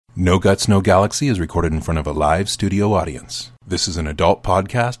No Guts, No Galaxy is recorded in front of a live studio audience. This is an adult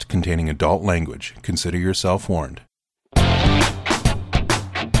podcast containing adult language. Consider yourself warned.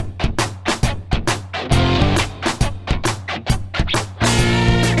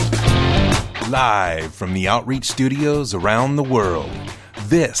 Live from the Outreach Studios around the world,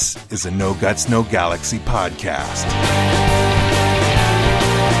 this is a No Guts, No Galaxy podcast.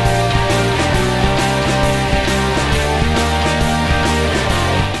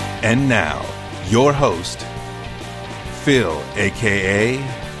 And now, your host, Phil,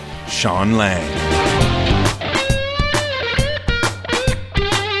 a.k.a. Sean Lang.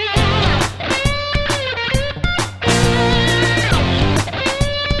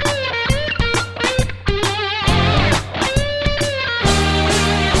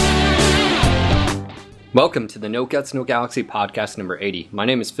 Welcome to the No Guts, No Galaxy podcast number 80. My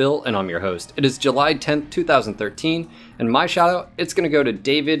name is Phil, and I'm your host. It is July 10th, 2013, and my shout-out, it's going to go to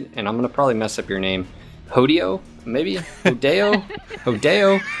David, and I'm going to probably mess up your name, Hodeo? Maybe? Hodeo?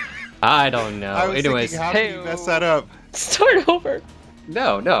 Hodeo? I don't know. I was thinking, how do you mess that up? Start over.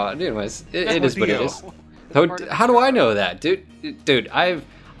 No. Anyways, it is what it is. How do I know that? Dude, I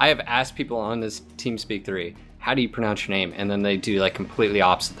have asked people on this TeamSpeak 3, how do you pronounce your name? And then they do like completely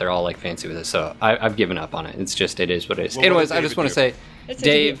opposite. They're all like fancy with it. So I've given up on it. It's just, it is what it is. Well, anyways, I just want to say,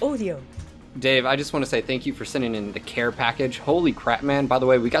 Dave, I just want to say thank you for sending in the care package. Holy crap, man. By the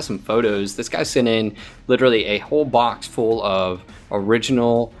way, we got some photos. This guy sent in literally a whole box full of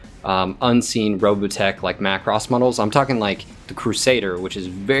original unseen Robotech like Macross models. I'm talking like the Crusader, which is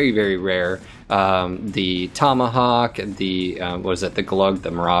very, very rare. The Tomahawk, the the Glug, the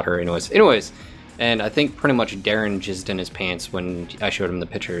Marauder. Anyways. And I think pretty much Darren jizzed in his pants when I showed him the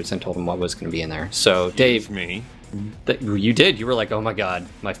pictures and told him what was going to be in there. So, Dave, you did. You were like, "Oh my God,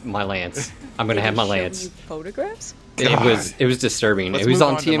 my Lance! I'm going to have my Lance." Photographs? It was disturbing. Let's it was move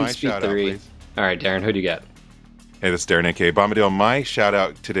on on to my TeamSpeak shout-out, 3. please. All right, Darren, who do you got? Hey, this is Darren, a.k.a. Bombadil. My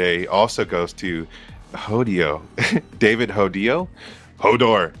shout-out today also goes to Hodeo, David Hodeo,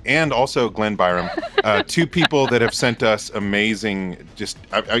 Hodor, and also Glenn Byram, two people that have sent us amazing,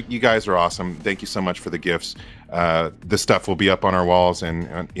 you guys are awesome. Thank you so much for the gifts. This stuff will be up on our walls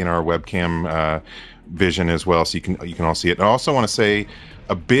and in our webcam vision as well, so you can all see it. And I also want to say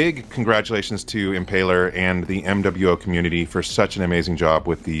a big congratulations to Impaler and the MWO community for such an amazing job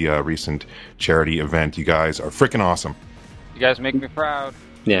with the recent charity event. You guys are freaking awesome. You guys make me proud.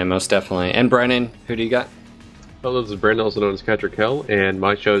 Yeah, most definitely. And Brennan, who do you got? Hello, this is Brandon, also known as Catcher Kell, and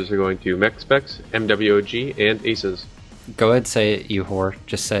my shows are going to MechSpecs, MWOG, and Aces. Go ahead, say it, you whore.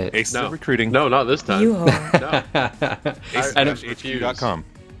 Just say it. Aces of Recruiting. No, not this time. You are. No. Aces-HQ.com.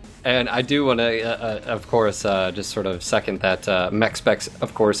 And I do want to, of course, just sort of second that MechSpecs,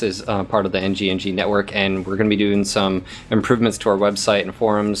 of course, is part of the NGNG network, and we're going to be doing some improvements to our website and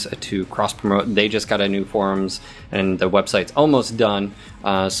forums to cross-promote. They just got a new forums, and the website's almost done,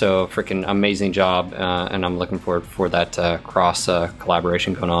 so freaking amazing job, and I'm looking forward for that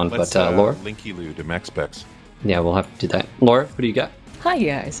cross-collaboration going on. Let's, but Laura? Linky-loo to MechSpecs. Yeah, we'll have to do that. Laura, what do you got? Hi,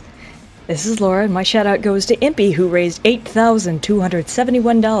 guys. This is Laura, and my shout-out goes to Impy, who raised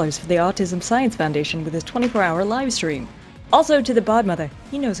 $8,271 for the Autism Science Foundation with his 24-hour live stream. Also to the Bodmother.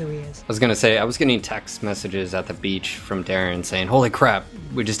 He knows who he is. I was going to say, I was getting text messages at the beach from Darren saying, holy crap,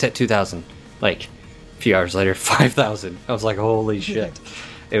 we just hit 2,000. Like, a few hours later, 5,000. I was like, holy shit.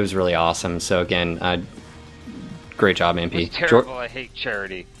 It was really awesome. So again, great job, MP. It's terrible. I hate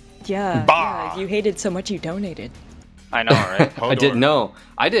charity. Yeah, you hated so much you donated. I know, right? I didn't know.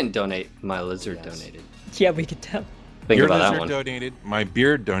 I didn't donate. My lizard donated. Yeah, we could tell. Think Your about that lizard one. donated, my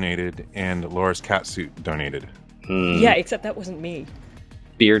beard donated, and Laura's cat suit donated. Yeah, except that wasn't me.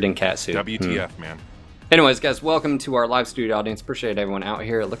 Beard and cat suit. WTF, man. Anyways, guys, welcome to our live studio audience. Appreciate everyone out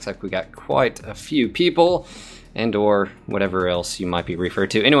here. It looks like we got quite a few people, and or whatever else you might be referred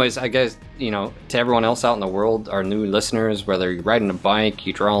to. Anyways, I guess, to everyone else out in the world, our new listeners, whether you're riding a bike,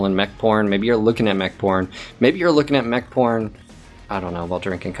 you're drawing mech porn, maybe you're looking at mech porn, I don't know, while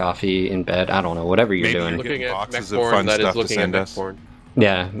drinking coffee in bed, I don't know, whatever you're doing. Looking at mech Boxes of porn, fun that stuff is looking to at send mech us. porn.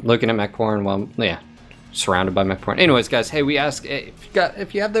 Yeah, looking at mech porn while, surrounded by mech porn. Anyways, guys, hey, we ask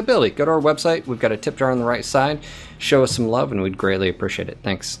if you have the ability, go to our website. We've got a tip jar on the right side. Show us some love, and we'd greatly appreciate it.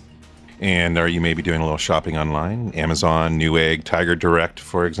 Thanks. And are you maybe doing a little shopping online? Amazon, Newegg, Tiger Direct,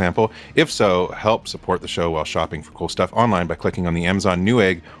 for example. If so, help support the show while shopping for cool stuff online by clicking on the Amazon,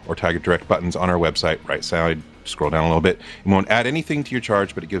 Newegg, or Tiger Direct buttons on our website, right side. Scroll down a little bit. It won't add anything to your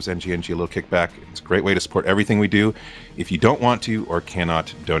charge, but it gives NGNG a little kickback. It's a great way to support everything we do if you don't want to or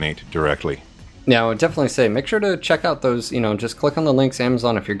cannot donate directly. Yeah, I would definitely say make sure to check out those, just click on the links,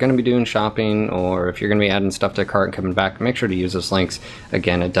 Amazon, if you're going to be doing shopping or if you're going to be adding stuff to cart and coming back, make sure to use those links.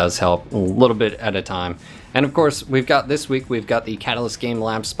 Again, it does help a little bit at a time. And of course, we've got the Catalyst Game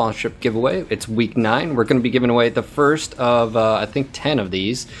Lab sponsorship giveaway. It's week 9. We're going to be giving away the first of, I think, 10 of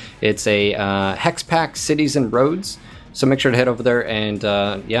these. It's a Hex Pack Cities and Roads. So make sure to head over there and,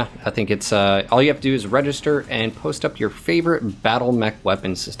 I think it's all you have to do is register and post up your favorite battle mech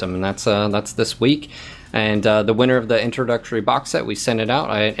weapon system, and that's this week. And the winner of the introductory box set, we sent it out.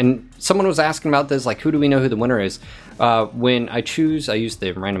 And someone was asking about this, like, who do we know who the winner is? When I use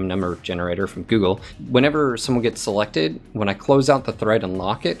the random number generator from Google. Whenever someone gets selected, when I close out the thread and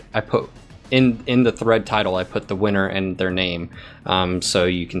lock it, I put in the thread title, I put the winner and their name, so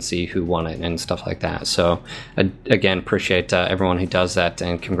you can see who won it and stuff like that. So again, appreciate everyone who does that,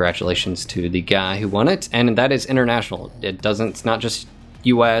 and congratulations to the guy who won it. And that is international. It's not just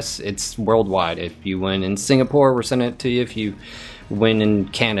US, it's worldwide. If you win in Singapore, we're sending it to you. If you win in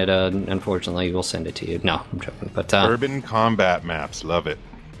Canada, unfortunately, we'll send it to you. No, I'm joking. But Urban combat maps, love it.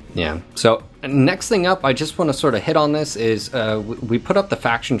 Yeah. So next thing up, I just want to sort of hit on this is we put up the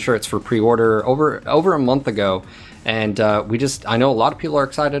faction shirts for pre-order over a month ago, and I know a lot of people are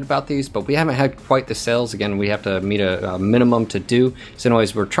excited about these, but we haven't had quite the sales. Again, we have to meet a minimum to do. So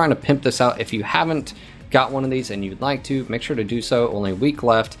anyways, we're trying to pimp this out. If you haven't got one of these and you'd like to, make sure to do so. Only a week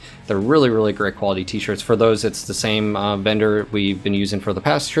left. They're really, really great quality t-shirts. For those, it's the same vendor we've been using for the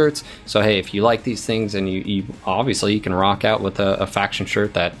past shirts. So hey, if you like these things and you obviously you can rock out with a faction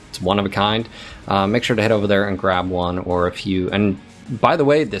shirt that's one of a kind, make sure to head over there and grab one. Or if you, and by the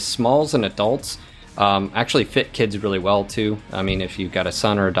way, the smalls and adults actually fit kids really well too. I mean, if you've got a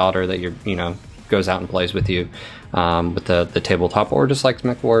son or a daughter that goes out and plays with you with the tabletop, or just like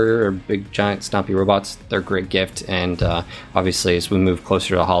MechWarrior or big giant stompy robots, they're a great gift. And obviously, as we move closer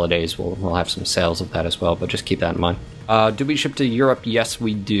to the holidays, we'll have some sales of that as well. But just keep that in mind. Do we ship to Europe? Yes,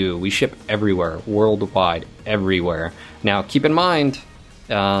 we do. We ship everywhere, worldwide, everywhere. Now, keep in mind,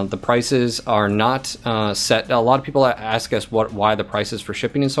 the prices are not set. A lot of people ask us why the prices for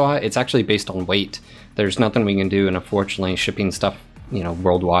shipping is so high. It's actually based on weight. There's nothing we can do, and unfortunately, shipping stuff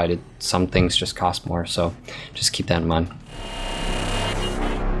worldwide, some things just cost more, so just keep that in mind.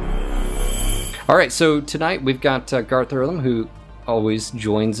 All right, so tonight we've got Garth Earlham, who always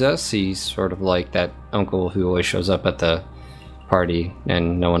joins us. He's sort of like that uncle who always shows up at the party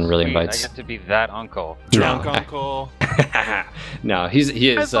and no one really invites. I get to be that uncle. Drunk uncle. No, he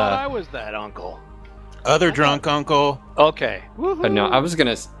is. I thought I was that uncle. Other drunk uncle. Okay. No, I was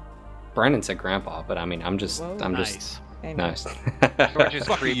gonna. Brandon said grandpa, but I mean, I'm just. Nice. George's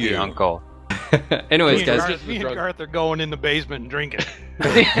creepy uncle. Anyways, guys. Me and Garth are going in the basement and drinking.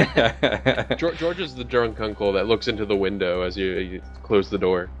 George is the drunk uncle that looks into the window as you close the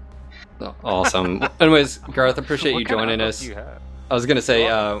door. Awesome. Anyways, Garth, appreciate you joining us. I was going to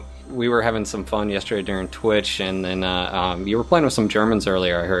say, we were having some fun yesterday during Twitch, and then you were playing with some Germans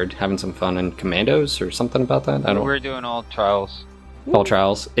earlier, I heard, having some fun in Commandos or something about that? We were doing all trials. All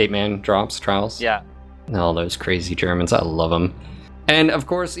trials? 8-man drops, trials? Yeah. All those crazy Germans, I love them. And of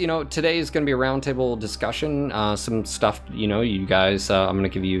course, today is going to be a roundtable discussion. Some stuff, you guys, I'm going to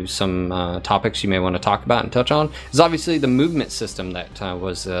give you some topics you may want to talk about and touch on. Is obviously the movement system that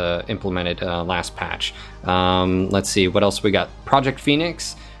was implemented last patch. Let's see, what else we got? Project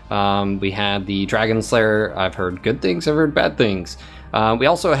Phoenix. We had the Dragon Slayer. I've heard good things, I've heard bad things. We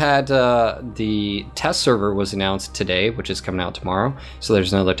also had the test server was announced today, which is coming out tomorrow. So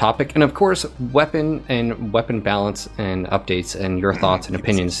there's another topic. And of course, weapon and weapon balance and updates and your thoughts and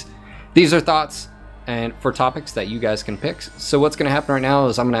opinions. These are thoughts and for topics that you guys can pick. So what's going to happen right now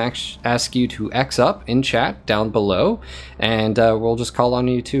is I'm going to ask you to X up in chat down below. And we'll just call on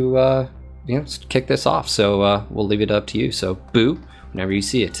you to kick this off. So we'll leave it up to you. So boo, whenever you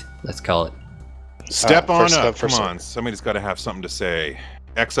see it, let's call it. Step on up. Come on. Somebody's got to have something to say.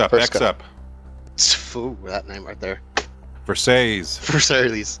 X up. X up. Ooh, that name right there. Versailles.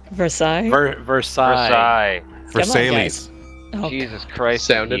 Versailles. Versailles. Oh, Jesus Christ.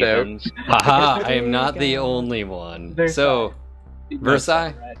 Sound it out. Haha, I am not the only one. So,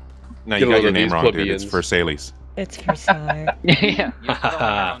 Versailles? No, you got your name wrong, dude. It's Versailles. It's Versailles. Yeah.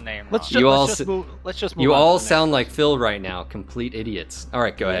 Let's just move you on all to the sound like Phil right now. Complete idiots. All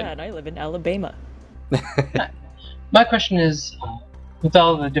right, go ahead. Yeah, and I live in Alabama. My question is, with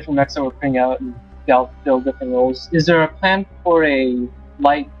all the different mechs that we're putting out and they'll fill different roles, is there a plan for a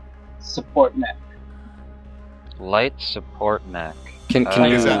light support mech? Light support mech. Can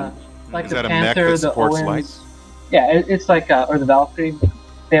you? Is that a mech that supports lights? Yeah, it's like or the Valkyrie.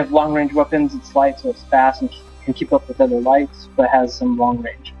 They have long range weapons. It's light, so it's fast and can keep up with other lights, but has some long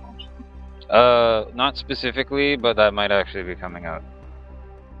range. Not specifically, but that might actually be coming out.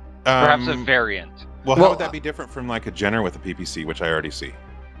 Perhaps a variant. Well, how would that be different from like a Jenner with a PPC, which I already see?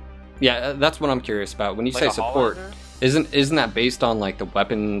 Yeah, that's what I'm curious about. When you say support, isn't that based on like the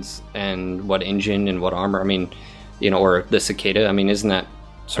weapons and what engine and what armor? I mean, or the Cicada. I mean, isn't that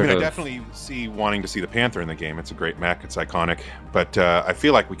sort of? I definitely see wanting to see the Panther in the game. It's a great mech. It's iconic. But I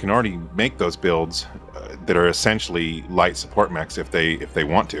feel like we can already make those builds that are essentially light support mechs if they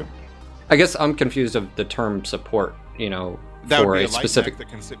want to. I guess I'm confused of the term support. That for would be a specific that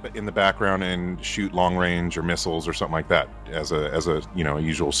can sit in the background and shoot long range or missiles or something like that as a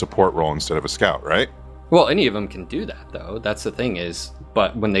usual support role instead of a scout, right? Well, any of them can do that though. That's the thing is,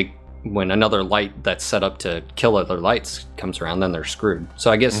 but when another light that's set up to kill other lights comes around, then they're screwed. So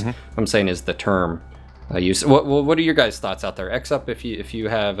I guess what I'm saying is the term use. What are your guys' thoughts out there? X-Up, if you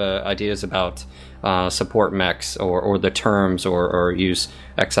have ideas about support mechs or the terms or use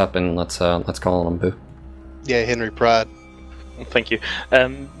X-Up, and let's call them Boo. Yeah, Henry Pride. Thank you.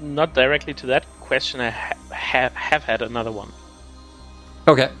 Not directly to that question, I have had another one.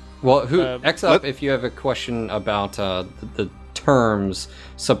 Okay. Well, X-Up, if you have a question about the terms,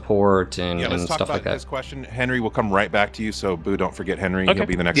 support, and let's talk stuff about like that. this question. Henry, we'll come right back to you, so Boo, don't forget Henry. Okay. He'll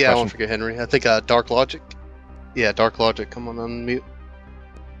be the next Yeah, question. I won't forget Henry. I think Dark Logic. Yeah, Dark Logic, come on unmute.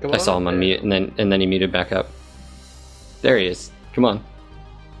 I saw him unmute, and then he muted back up. There he is. Come on.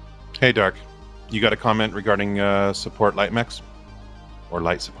 Hey, Dark. You got a comment regarding support light mechs? Or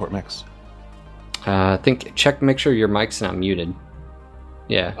light support mechs? Make sure your mic's not muted.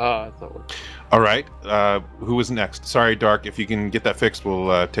 Yeah. It's not working. All right. Who was next? Sorry, Dark. If you can get that fixed,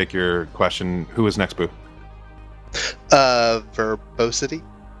 we'll take your question. Who is next, Boo? Verbosity.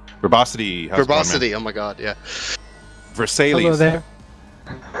 Verbosity. How's it going, Verbosity. Oh my God, yeah. Versailles. Hello there.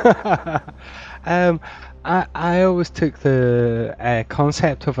 I always took the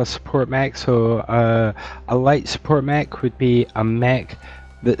concept of a support mech. So a light support mech would be a mech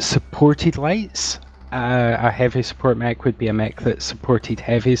that supported lights. A heavy support mech would be a mech that supported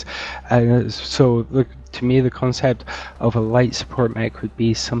heavies. So to me, the concept of a light support mech would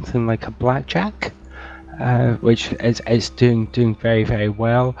be something like a Blackjack, which is doing very, very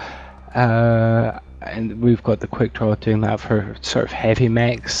well. And we've got the Quick Draw doing that for sort of heavy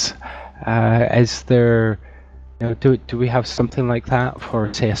mechs. Is there, do we have something like that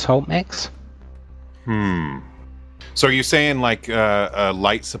for, say, assault mechs? So are you saying like a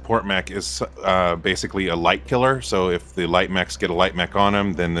light support mech is basically a light killer? So if the light mechs get a light mech on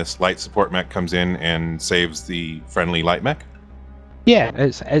them, then this light support mech comes in and saves the friendly light mech? Yeah,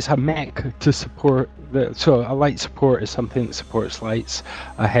 it's a mech to support so a light support is something that supports lights.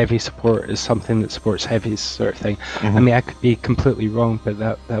 A heavy support is something that supports heavies, sort of thing. I mean, I could be completely wrong, but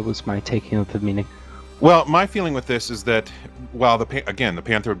that was my taking of the meaning. Well, my feeling with this is that while the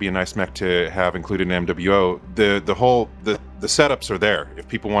Panther would be a nice mech to have included in MWO, the setups are there. If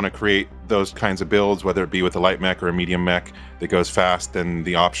people want to create those kinds of builds, whether it be with a light mech or a medium mech that goes fast, then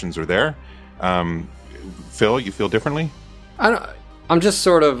the options are there. Phil, you feel differently? I'm just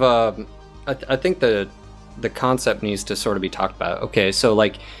sort of. I think the concept needs to sort of be talked about. Okay, so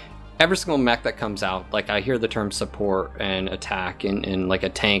like every single mech that comes out, like I hear the term support and attack in like a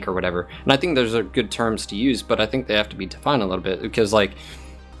tank or whatever, and I think those are good terms to use, but I think they have to be defined a little bit because like,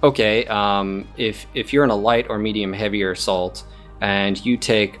 okay, if you're in a light or medium heavier assault and you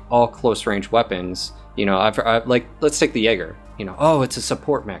take all close range weapons, I've like let's take the Jaeger. It's a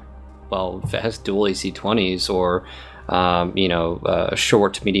support mech. Well, if it has dual AC-20s or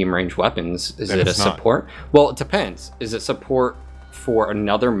short, medium range weapons. Is it a support? Well, it depends. Is it support for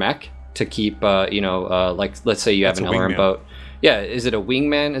another mech to keep, like let's say you have an LRM boat? Yeah, is it a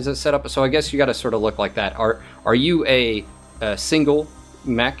wingman? Is it set up? So I guess you got to sort of look like that. Are you a single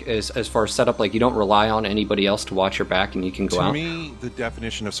mech as far as setup? Like you don't rely on anybody else to watch your back and you can go out? To me, the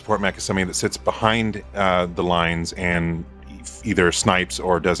definition of support mech is something that sits behind the lines and either snipes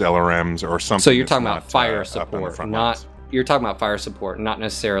or does LRMs or something. So you're talking about fire support, you're talking about fire support, not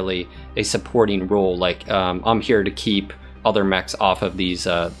necessarily a supporting role. Like I'm here to keep other mechs off of these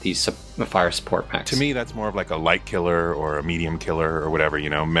fire support mechs. To me, that's more of like a light killer or a medium killer or whatever.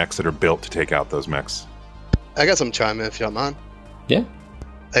 Mechs that are built to take out those mechs. I got some chime in if you don't mind. Yeah.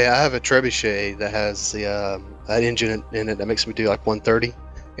 Hey, I have a trebuchet that has the that engine in it that makes me do like 130.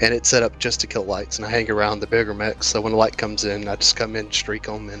 And it's set up just to kill lights, and I hang around the bigger mechs, so when a light comes in, I just come in, streak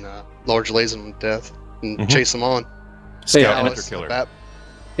them, and large laser them to death, and chase them on. Scout killer.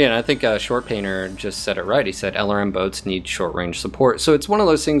 Yeah, and I think Short Painter just said it right. He said LRM boats need short-range support. So it's one of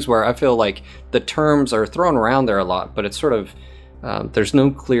those things where I feel like the terms are thrown around there a lot, but it's sort of there's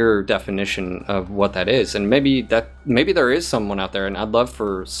no clear definition of what that is, and maybe there is someone out there, and I'd love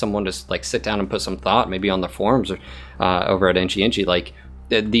for someone to like sit down and put some thought, maybe on the forums or over at NG, like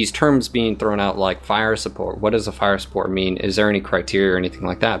these terms being thrown out, like fire support. What does a fire support mean? Is there any criteria or anything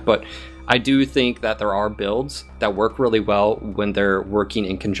like that? But I do think that there are builds that work really well when they're working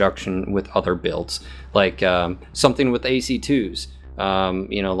in conjunction with other builds, like something with AC2s.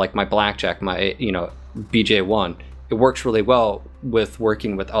 Like my Blackjack, my BJ1. It works really well with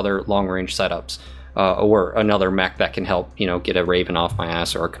working with other long-range setups, or another mech that can help, get a Raven off my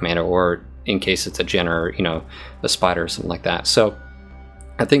ass, or a Commando, or in case it's a Jin, or, a Spider or something like that. So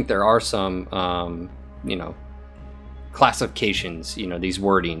I think there are some, classifications, these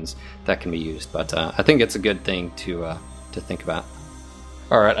wordings that can be used. But I think it's a good thing to think about.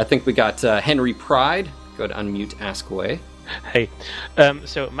 All right, I think we got Henry Pride. Go to unmute, ask away. Hey,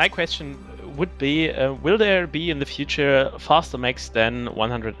 so my question would be, will there be in the future faster mechs than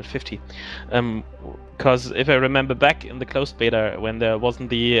 150? Because if I remember back in the closed beta, when there wasn't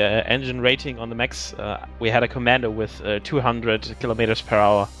the engine rating on the mechs, we had a Commando with 200 kilometers per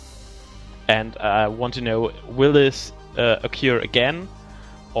hour. And I want to know, will this occur again?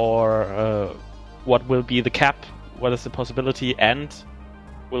 Or what will be the cap? What is the possibility? And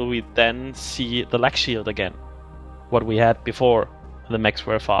will we then see the lag shield again? What we had before the mechs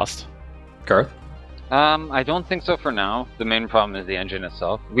were fast. Garth? I don't think so for now. The main problem is the engine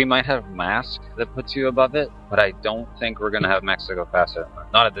itself. We might have mask that puts you above it, but I don't think we're going to have mechs that go faster.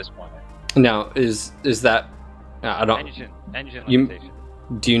 Not at this point. Now, is that... I don't... Engine limitation.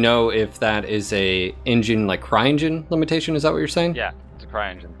 Do you know if that is a engine, like CryEngine limitation? Is that what you're saying? Yeah, it's a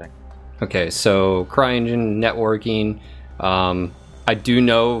CryEngine thing. Okay, so CryEngine, networking. I do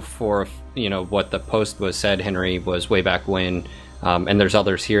know for, what the post was said, Henry, was way back when... and there's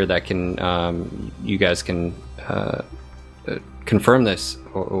others here that can, you guys can confirm this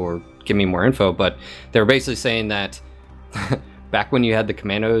or give me more info, but they were basically saying that back when you had the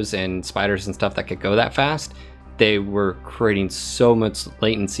Commandos and Spiders and stuff that could go that fast, they were creating so much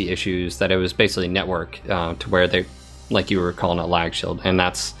latency issues that it was basically network to where they, like you were calling it, lag shield, and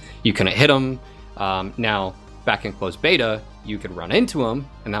that's, you couldn't hit them. Now, back in closed beta, you could run into them,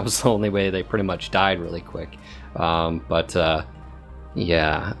 and that was the only way they pretty much died really quick.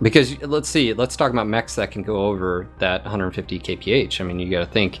 Yeah, because let's talk about mechs that can go over that 150 kph. I mean, you got to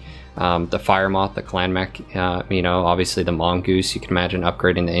think the Fire Moth, the clan mech, obviously the Mongoose. You can imagine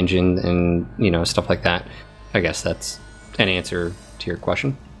upgrading the engine and stuff like that. I guess that's an answer to your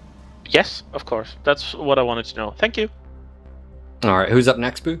question. Yes, of course. That's what I wanted to know. Thank you. All right, who's up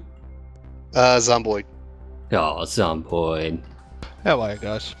next, Boo? Zomboid. Oh, Zomboid. How are you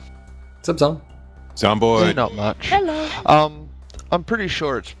guys? What's up, Zom? Zomboid. Not much. Hello. I'm pretty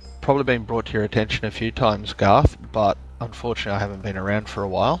sure it's probably been brought to your attention a few times, Garth, but unfortunately I haven't been around for a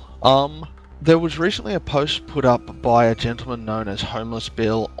while. There was recently a post put up by a gentleman known as Homeless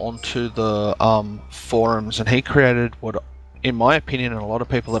Bill onto the forums, and he created what, in my opinion, and a lot of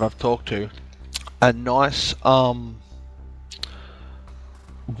people that I've talked to, a nice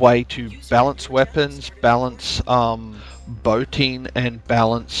way to balance weapons, balance boating, and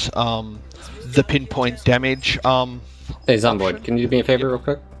balance the pinpoint damage. Hey, Zomboid, can you do me a favor real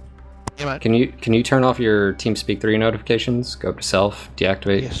quick? Yeah, mate. Can you turn off your TeamSpeak 3 notifications? Go up to self,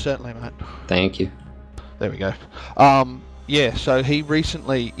 deactivate. Yes, certainly, mate. Thank you. There we go. So he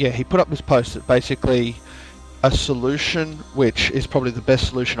recently, he put up this post that basically a solution, which is probably the best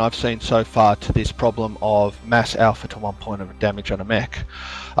solution I've seen so far to this problem of mass alpha to 1 point of damage on a mech.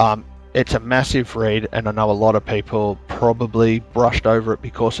 It's a massive read, and I know a lot of people probably brushed over it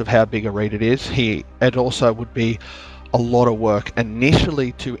because of how big a read it is. It also would be a lot of work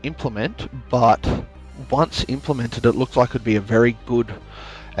initially to implement, but once implemented, it looks like it would be a very good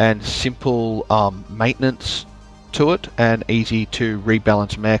and simple maintenance to it, and easy to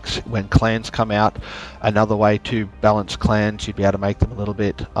rebalance mechs when clans come out. Another way to balance clans, you'd be able to make them a little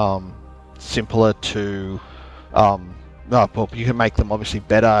bit simpler to... you can make them obviously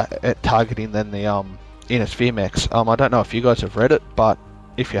better at targeting than the Inner Sphere mechs. I don't know if you guys have read it, but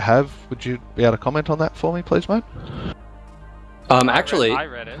if you have, would you be able to comment on that for me, please, mate? Actually... I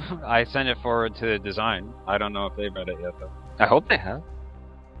read it. I sent it forward to the design. I don't know if they've read it yet, though. I hope they have.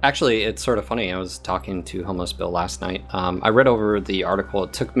 Actually, it's sort of funny. I was talking to Homeless Bill last night. I read over the article.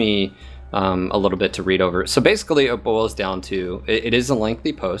 It took me a little bit to read over. So basically, it boils down to, it is a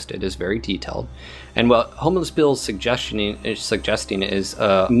lengthy post. It is very detailed. And what Homeless Bill is suggesting is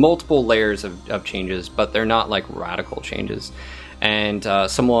multiple layers of changes, but they're not like radical changes. And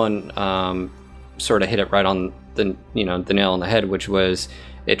someone sort of hit it right on the nail on the head, which was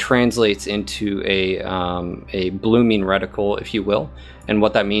it translates into a blooming reticle, if you will. And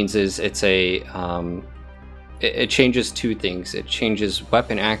what that means is it's it changes two things. It changes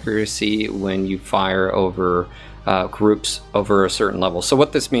weapon accuracy when you fire over groups over a certain level. So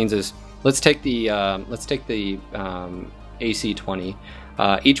what this means is, let's take the AC-20.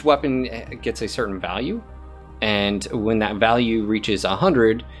 Each weapon gets a certain value, and when that value reaches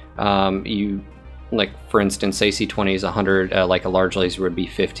 100, you, like for instance, AC-20 is 100, like a large laser would be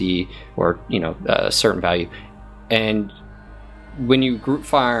 50, or a certain value. And when you group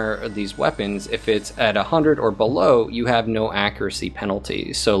fire these weapons, if it's at 100 or below, you have no accuracy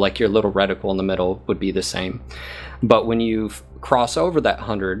penalty. So like your little reticle in the middle would be the same. But when you cross over that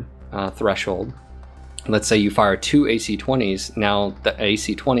 100 threshold, let's say you fire 2 AC-20s, now the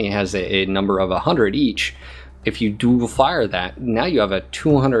AC-20 has a number of 100 each. If you dual fire that, now you have a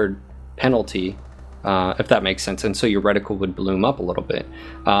 200 penalty, if that makes sense. And so your reticle would bloom up a little bit.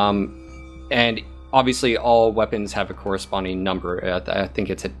 And obviously, all weapons have a corresponding number. I think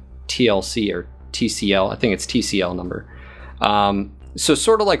it's a TLC or TCL. I think it's TCL number. So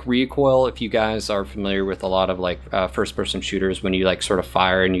sort of like recoil, if you guys are familiar with a lot of like first-person shooters, when you like sort of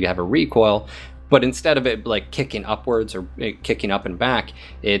fire and you have a recoil, but instead of it like kicking upwards or kicking up and back,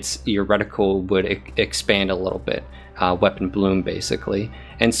 it's your reticle would expand a little bit, weapon bloom basically.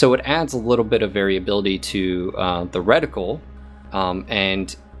 And so it adds a little bit of variability to the reticle,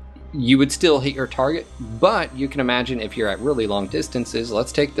 and you would still hit your target, but you can imagine if you're at really long distances,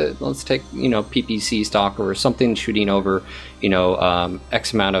 let's take PPC stock or something shooting over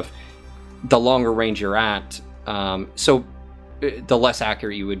X amount of, the longer range you're at, so the less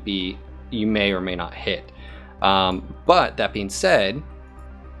accurate you would be, you may or may not hit. But that being said,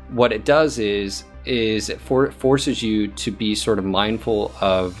 what it does is it forces you to be sort of mindful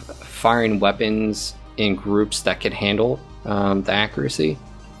of firing weapons in groups that can handle the accuracy.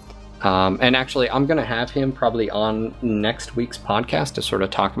 And actually, I'm going to have him probably on next week's podcast to sort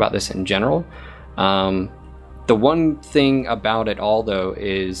of talk about this in general. The one thing about it all, though,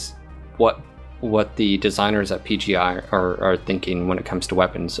 is what the designers at PGI are thinking when it comes to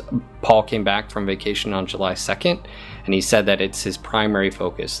weapons. Paul came back from vacation on July 2nd, and he said that it's his primary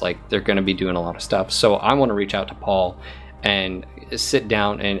focus. Like, they're going to be doing a lot of stuff. So I want to reach out to Paul and sit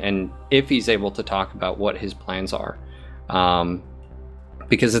down and if he's able to talk about what his plans are.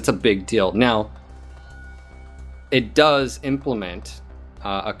 Because it's a big deal. Now, it does implement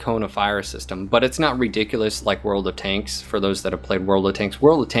a cone of fire system, but it's not ridiculous like World of Tanks. For those that have played World of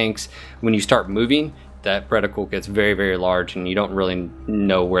Tanks, when you start moving, that reticle gets very, very large, and you don't really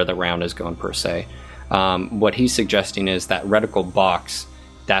know where the round is going per se. What he's suggesting is that reticle box,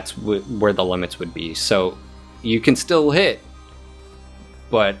 that's where the limits would be. So you can still hit,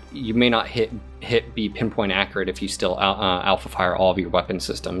 but you may not be pinpoint accurate if you still alpha fire all of your weapon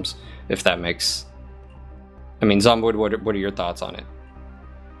systems, if that makes... I mean, Zomwood, what are your thoughts on it?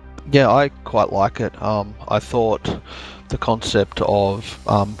 Yeah, I quite like it. I thought the concept of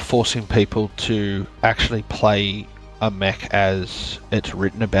forcing people to actually play a mech as it's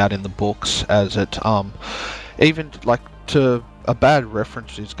written about in the books, as it even like to a bad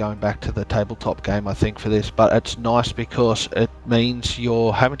reference is going back to the tabletop game, I think, for this, but it's nice because it means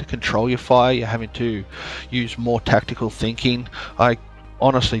you're having to control your fire, you're having to use more tactical thinking. I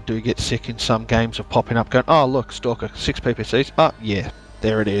honestly do get sick in some games of popping up going, oh look, Stalker, 6 PPCs, oh yeah,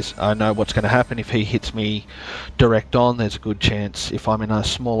 there it is. I know what's going to happen. If he hits me direct on, there's a good chance if I'm in a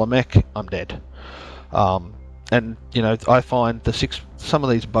smaller mech, I'm dead. And I find some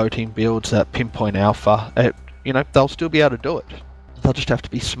of these bow team builds that pinpoint alpha, they'll still be able to do it. They'll just have to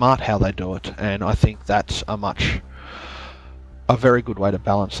be smart how they do it, and I think that's a very good way to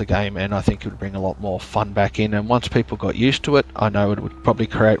balance the game, and I think it would bring a lot more fun back in. And once people got used to it, I know it would probably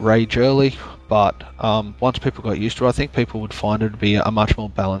create rage early, but once people got used to it, I think people would find it to be a much more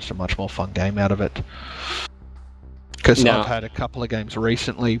balanced and much more fun game out of it. Because I've had a couple of games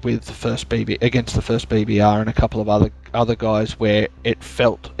recently with against the first BBR and a couple of other guys where it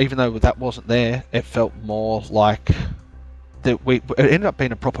felt, even though that wasn't there, it felt more like that it ended up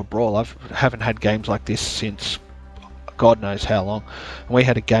being a proper brawl. I haven't had games like this since God knows how long. And we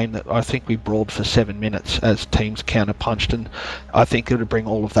had a game that I think we brawled for 7 minutes as teams counter-punched, and I think it would bring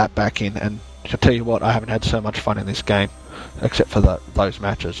all of that back in. And to tell you what, I haven't had so much fun in this game, except for those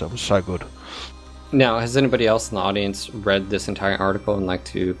matches. It was so good. Now, has anybody else in the audience read this entire article and like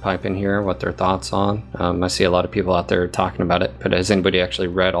to pipe in here what their thoughts on? I see a lot of people out there talking about it, but has anybody actually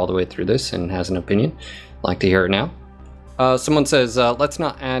read all the way through this and has an opinion? I'd like to hear it now. Someone says, let's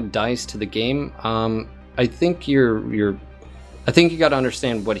not add dice to the game. I think you got to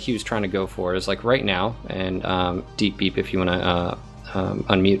understand what he was trying to go for. Is like right now, and Deep Beep, if you want to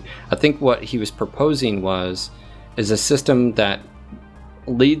unmute. I think what he was proposing is a system that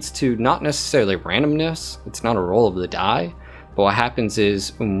leads to not necessarily randomness. It's not a roll of the die, but what happens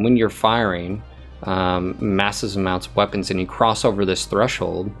is when you're firing massive amounts of weapons and you cross over this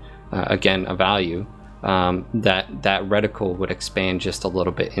threshold, again, a value, that reticle would expand just a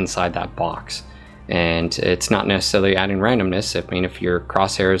little bit inside that box. And it's not necessarily adding randomness. I mean, if your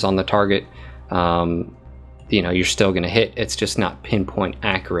crosshair is on the target, you're still going to hit. It's just not pinpoint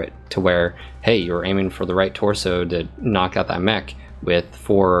accurate to where, hey, you're aiming for the right torso to knock out that mech with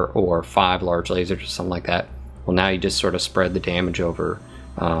 4 or 5 large lasers or something like that. Well, now you just sort of spread the damage over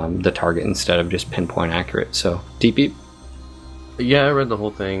the target instead of just pinpoint accurate. So, DP? Yeah, I read the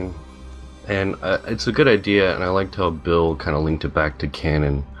whole thing, and it's a good idea, and I liked how Bill kind of linked it back to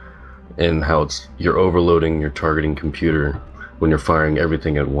canon and how you're overloading your targeting computer when you're firing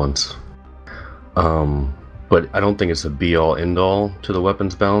everything at once. But I don't think it's a be-all, end-all to the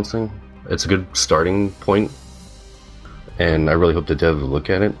weapons balancing. It's a good starting point, and I really hope the devs will look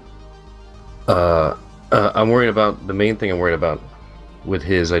at it. The main thing I'm worried about with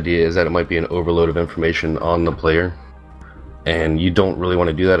his idea is that it might be an overload of information on the player, and you don't really want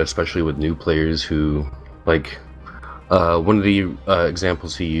to do that, especially with new players who, like, one of the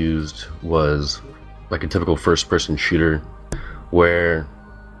examples he used was like a typical first-person shooter, where,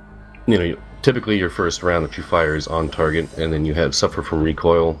 typically your first round that you fire is on target, and then you suffer from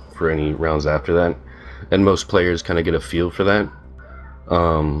recoil for any rounds after that. And most players kind of get a feel for that,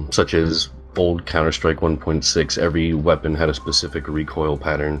 such as old Counter-Strike 1.6. Every weapon had a specific recoil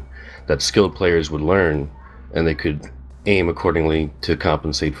pattern that skilled players would learn, and they could aim accordingly to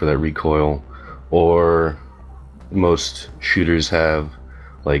compensate for that recoil. Or most shooters have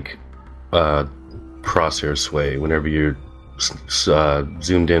like crosshair sway whenever you're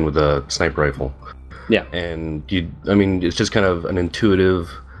zoomed in with a sniper rifle. Yeah. And it's just kind of an intuitive,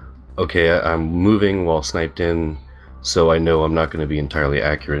 okay, I'm moving while sniped in, so I know I'm not going to be entirely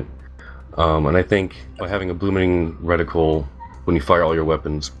accurate. And I think by having a blooming reticle, when you fire all your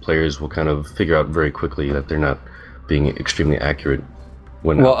weapons, players will kind of figure out very quickly that they're not being extremely accurate.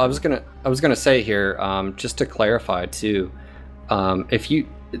 Well, I was gonna say here, just to clarify too,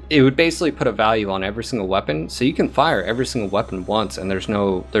 it would basically put a value on every single weapon, so you can fire every single weapon once, and there's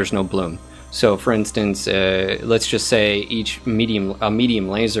no bloom. So, for instance, let's just say a medium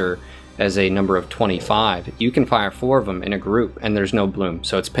laser as a number of 25. You can fire 4 of them in a group, and there's no bloom,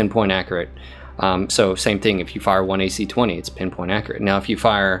 so it's pinpoint accurate. So, same thing. If you fire 1 AC-20, it's pinpoint accurate. Now, if you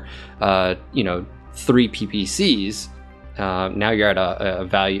fire, 3 PPCs, now you're at a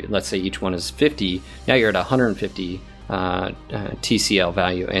value. Let's say each one is 50. Now you're at 150. TCL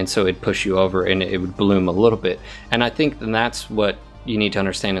value, and so it'd push you over and it would bloom a little bit. And I think that's what you need to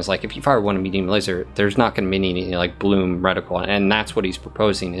understand is, like, if you fire 1 medium laser, there's not going to be any like bloom reticle, and that's what he's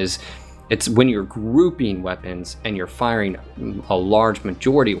proposing. Is it's when you're grouping weapons and you're firing a large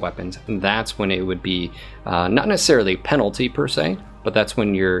majority of weapons, and that's when it would be not necessarily penalty per se, but that's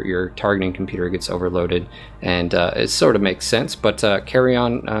when your targeting computer gets overloaded, and it sort of makes sense. But carry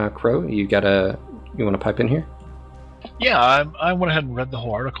on, Crow. You want to pipe in here? Yeah, I went ahead and read the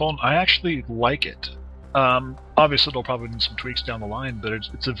whole article, and I actually like it. Obviously, it'll probably need some tweaks down the line, but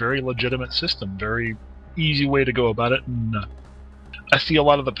it's a very legitimate system, very easy way to go about it, and I see a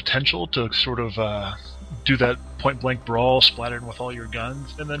lot of the potential to sort of do that point-blank brawl, splattering with all your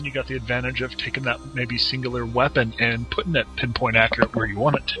guns, and then you got the advantage of taking that maybe singular weapon and putting it pinpoint accurate where you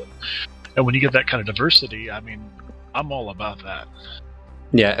want it to. And when you get that kind of diversity, I mean, I'm all about that.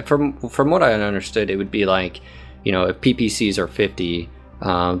 Yeah, from what I understood, it would be like, if PPCs are 50,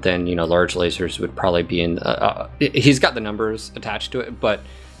 then, large lasers would probably be in... he's got the numbers attached to it, but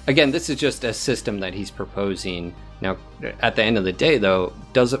again, this is just a system that he's proposing. Now, at the end of the day, though,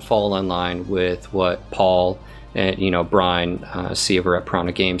 does it fall in line with what Paul and, Brian see over at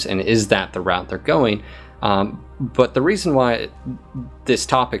Piranha Games, and is that the route they're going? But the reason why this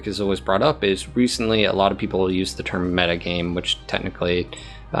topic is always brought up is recently a lot of people use the term metagame, which technically...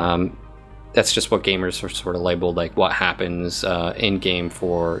 that's just what gamers are sort of labeled, like what happens in game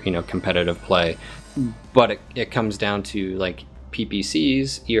for competitive play. But it comes down to like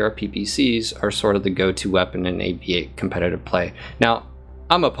PPCs, ERPPCs are sort of the go-to weapon in AV8 competitive play. Now,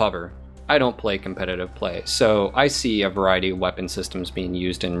 I'm a pubber. I don't play competitive play, so I see a variety of weapon systems being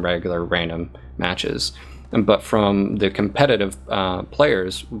used in regular random matches. But from the competitive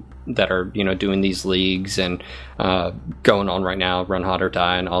players that are, doing these leagues and going on right now, Run Hot or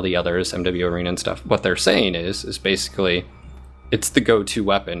Die and all the others, MW Arena and stuff, what they're saying is basically it's the go-to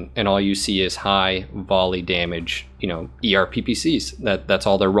weapon, and all you see is high volley damage, ERPPCs. That's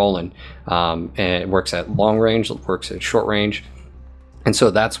all they're rolling. And it works at long range, it works at short range. And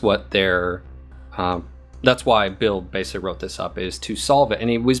so that's what that's why Bill basically wrote this up, is to solve it. And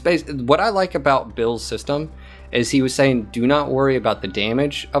he was what I like about Bill's system is he was saying, do not worry about the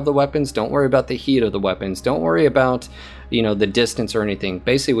damage of the weapons, don't worry about the heat of the weapons, don't worry about, the distance or anything.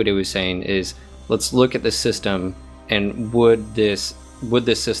 Basically what he was saying is, let's look at the system, and would this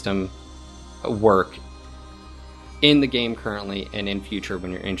system work in the game currently and in future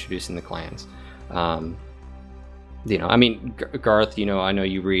when you're introducing the clans. Garth, I know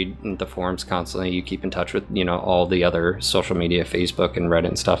you read the forums constantly, you keep in touch with, all the other social media, Facebook and Reddit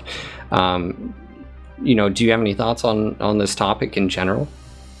and stuff. Do you have any thoughts on this topic in general?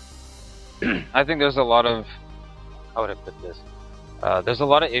 I think there's a lot of, how would I put this? There's a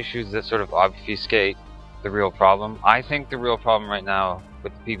lot of issues that sort of obfuscate the real problem. I think the real problem right now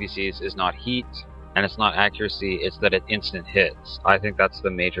with the PVCs is not heat and it's not accuracy, it's that it instant hits. I think that's the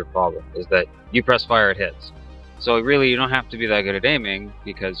major problem, is that you press fire, it hits. So really, you don't have to be that good at aiming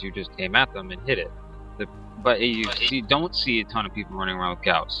because you just aim at them and hit it. But you don't see a ton of people running around with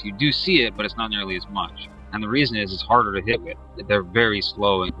Gauss. You do see it, but it's not nearly as much. And the reason is it's harder to hit with. They're very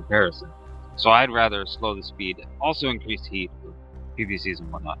slow in comparison. So I'd rather slow the speed, also increase heat for PVCs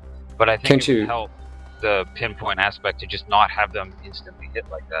and whatnot. But I think it would help the pinpoint aspect to just not have them instantly hit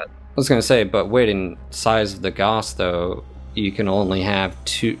like that. I was going to say, but in size of the Gauss, though, you can only have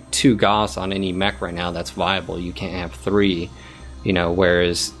two Gauss on any mech right now that's viable. You can't have 3,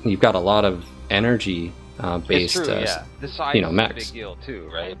 whereas you've got a lot of energy based, it's true, yeah. The size is mechs. a big deal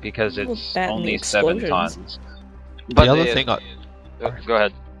too, right? Because it's that and only the 7 explosions. tons. But the other thing go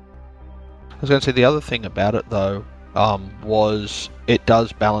ahead. I was going to say the other thing about it though was it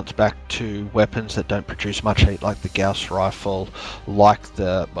does balance back to weapons that don't produce much heat, like the Gauss rifle, like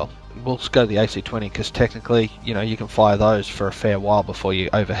we'll just go to the AC-20 because technically, you can fire those for a fair while before you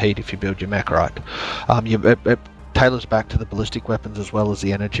overheat if you build your mech right. It tailors back to the ballistic weapons as well as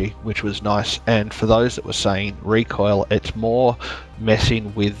the energy, which was nice. And for those that were saying recoil, it's more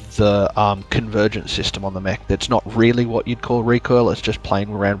messing with the convergence system on the mech. That's not really what you'd call recoil, it's just playing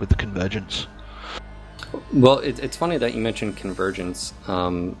around with the convergence. Well, it's funny that you mentioned convergence.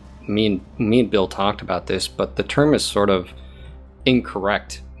 Me and Bill talked about this, but the term is sort of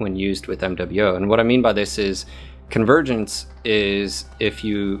incorrect when used with MWO. And what I mean by this is convergence is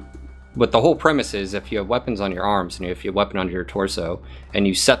what the whole premise is, if you have weapons on your arms and if you have a weapon under your torso and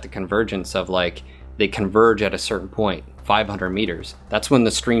you set the convergence of they converge at a certain point, 500 meters, that's when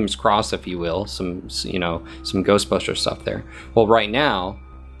the streams cross, if you will, some Ghostbuster stuff there. Well, right now,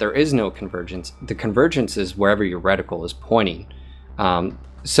 there is no convergence. The convergence is wherever your reticle is pointing.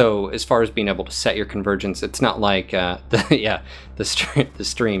 So as far as being able to set your convergence, it's not like the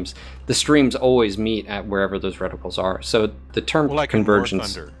streams. The streams always meet at wherever those reticles are. So the term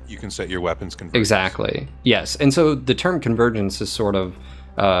convergence, in War Thunder, you can set your weapons convergence. Exactly. Yes, and so the term convergence is sort of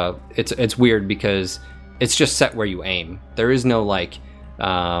it's weird because it's just set where you aim. There is no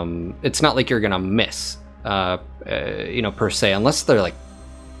it's not like you're gonna miss per se, unless they're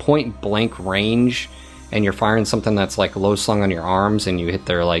point blank range and you're firing something that's low slung on your arms and you hit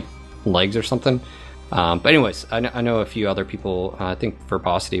their legs or something. But anyways, I know a few other people. I think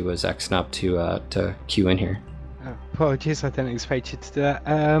Verbosity was Xing up to queue in here. Apologies, I didn't expect you to do that.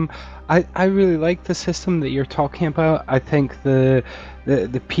 I really like the system that you're talking about. I think the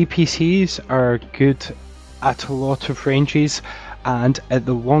PPCs are good at a lot of ranges, and at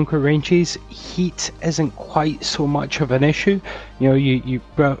the longer ranges, heat isn't quite so much of an issue. You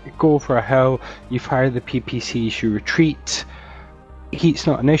go over a hill, you fire the PPCs, you retreat. Heat's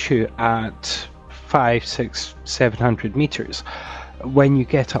not an issue at 500, 600, 700 meters. When you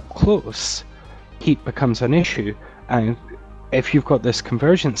get up close, heat becomes an issue, and if you've got this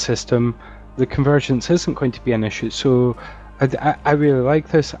convergence system, the convergence isn't going to be an issue. So I really like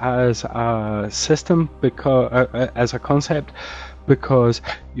this as a system, because as a concept, because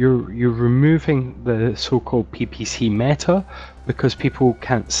you're removing the so-called PPC meta, because people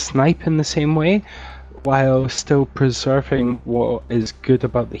can't snipe in the same way, while still preserving what is good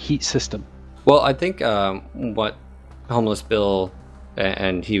about the heat system. Well, I think what Homeless Bill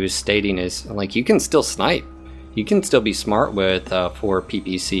and he was stating is you can still snipe. You can still be smart with 4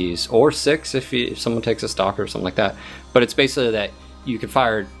 PPCs or 6 if someone takes a stalker or something like that. But it's basically that you could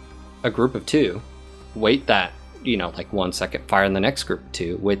fire a group of 2, wait that 1 second, fire in the next group of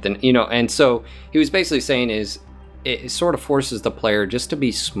 2, wait then and so he was basically saying is it sort of forces the player just to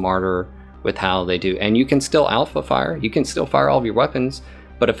be smarter with how they do. And you can still alpha fire, you can still fire all of your weapons,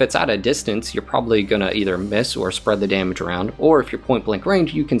 but if it's at a distance, you're probably gonna either miss or spread the damage around, or if you're point blank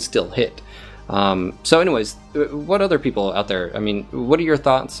range, you can still hit. So anyways, what other people out there, what are your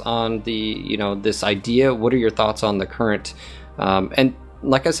thoughts on the this idea? What are your thoughts on the current And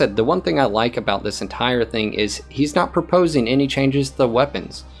like I said, the one thing I like about this entire thing is he's not proposing any changes to the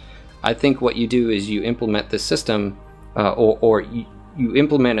weapons. I think what you do is you implement this system, or you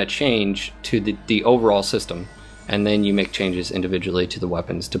implement a change to the overall system, and then you make changes individually to the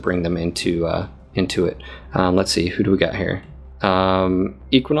weapons to bring them into it. Let's see, who do we got here?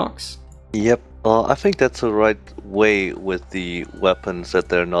 Equinox? Yep, I think that's the right way with the weapons, that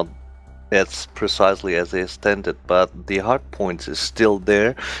they're not as precisely as they extended, but the hard points is still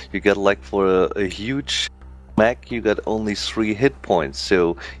there. You get like for a huge mech, you got only 3 hit points,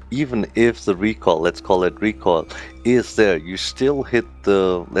 so even if the recall, let's call it recall, is there, you still hit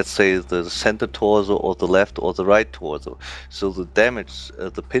the, let's say, the center torso or the left or the right torso, so the damage,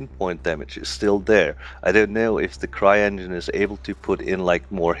 the pinpoint damage is still there. I don't know if the CryEngine is able to put in like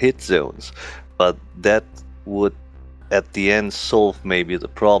more hit zones, but that would at the end solve maybe the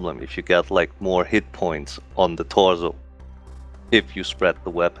problem if you get like more hit points on the torso if you spread the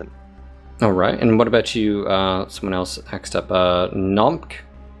weapon. All right, and what about you? Someone else next up, Nomk.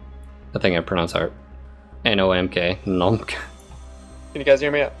 I think I pronounced that Nomk. Nomk. Can you guys hear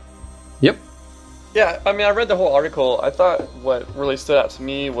me? Yep. Yeah, I mean, I read the whole article. I thought what really stood out to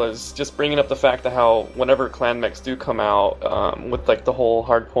me was just bringing up the fact that how whenever clan mechs do come out, with like the whole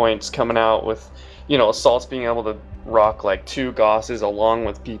hard points coming out with, you know, assaults being able to rock like 2 Gosses along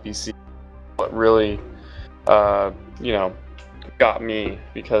with PPC, what really, you know, got me,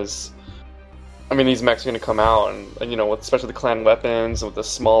 because I mean, these mechs are going to come out, and you know, with especially the clan weapons, with the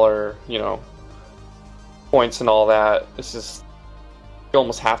smaller, you know, points and all that, it's just, you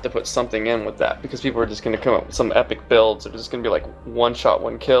almost have to put something in with that, because people are just going to come up with some epic builds. They're just going to be like 1-shot,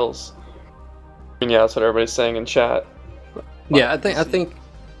 1 kills. And yeah, that's what everybody's saying in chat. Yeah,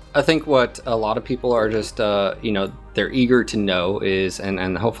 I think what a lot of people are just, you know, they're eager to know is,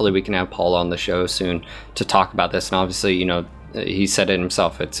 and hopefully we can have Paul on the show soon to talk about this. And obviously, you know, he said it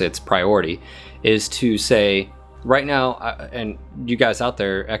himself, it's priority, is to say right now, and you guys out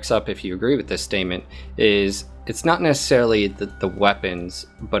there, X up if you agree with this statement, is it's not necessarily the weapons,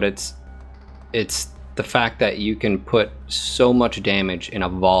 but it's the fact that you can put so much damage in a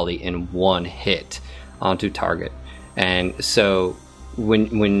volley in 1 hit onto target. And so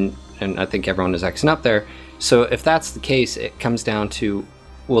when and I think everyone is Xing up there, so if that's the case, it comes down to,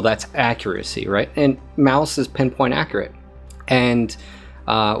 well, that's accuracy, right? And Malice is pinpoint accurate. And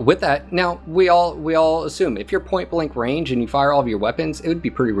with that, now we all assume if you're point blank range and you fire all of your weapons, it would be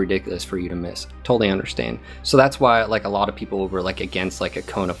pretty ridiculous for you to miss. Totally understand. So that's why like a lot of people were like against like a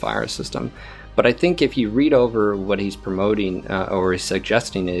cone of fire system. But I think if you read over what he's promoting or is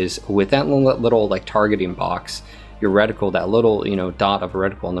suggesting is with that little like targeting box, your reticle, that little, you know, dot of a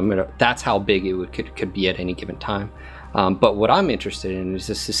reticle in the middle, that's how big it could be at any given time. But what I'm interested in is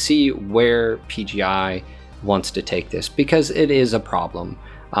just to see where PGI wants to take this, because it is a problem.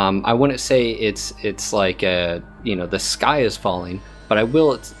 I wouldn't say it's like you know, the sky is falling, but I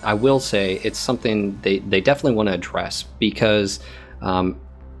will say it's something they definitely want to address, because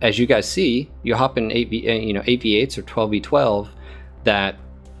as you guys see, you hop in 8v8s or 12v12, that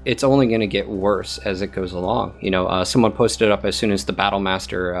it's only going to get worse as it goes along. You know, someone posted up as soon as the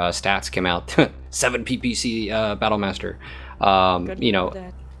Battlemaster stats came out, 7 PPC Battlemaster. You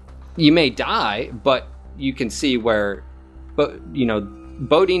know, you may die, but you can see where, but you know,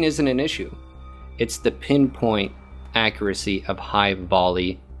 boating isn't an issue. It's the pinpoint accuracy of high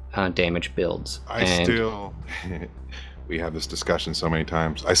volley damage builds. We have this discussion so many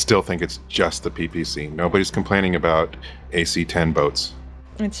times. I still think it's just the PPC. Nobody's complaining about AC-10 boats.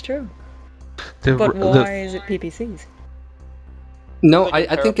 It's true. But why is it PPCs? No,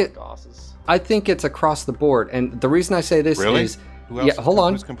 I think it's across the board, and the reason I say this is, hold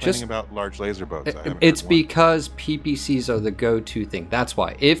on, who's complaining about large laser boats? It's because PPCs are the go-to thing. That's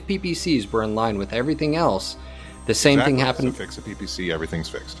why. If PPCs were in line with everything else, the same thing happened. So fix a PPC, everything's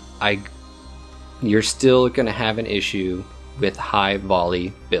fixed. You're still going to have an issue with high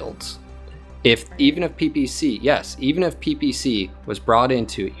volley builds. Even if PPC was brought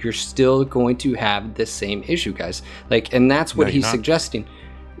into it, you're still going to have the same issue, guys. Like, and that's what he's suggesting.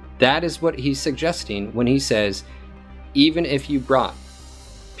 That is what he's suggesting when he says, even if you brought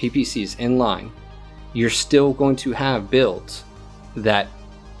PPCs in line, you're still going to have builds that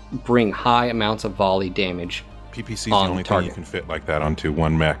bring high amounts of volley damage. PPC is the only thing you can fit like that onto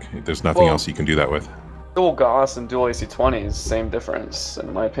one mech. There's nothing else you can do that with. Dual Gauss and dual AC-20s, same difference,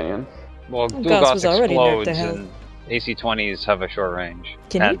 in my opinion. Well, dual Gauss explodes and AC-20s have a short range.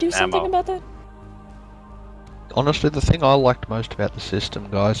 Can you do something about that? Honestly, the thing I liked most about the system,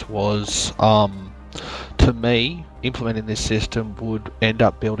 guys, was To me, implementing this system would end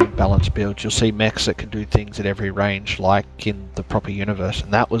up building balanced builds. You'll see mechs that can do things at every range, like in the proper universe,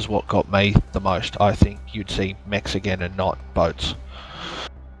 and that was what got me the most. I think you'd see mechs again and not boats.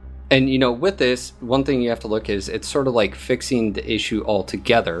 And with this, one thing you have to look is it's sort of like fixing the issue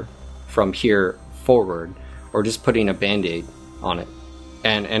altogether from here forward, or just putting a band-aid on it.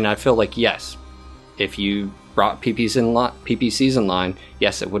 And I feel like, yes, if you brought PPCs in line,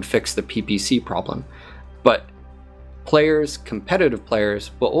 yes, it would fix the PPC problem. But competitive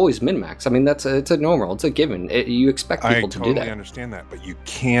players will always min-max. I mean, it's a normal, it's a given. You expect people to do that. I totally understand that, but you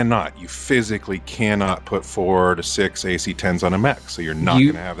physically cannot put 4 to 6 AC-10s on a mech, so you're not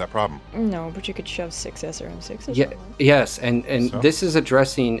going to have that problem. No, but you could shove 6 SRM6s. Yeah, yes, and so? This is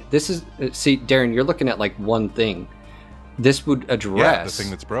addressing, see, Darren, you're looking at like one thing. This would address... the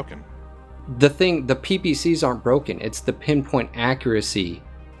thing that's broken. The PPCs aren't broken. It's the pinpoint accuracy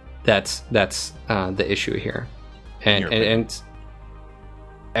that's the issue here. And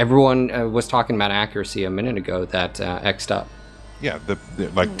everyone was talking about accuracy a minute ago that X'd up. Yeah,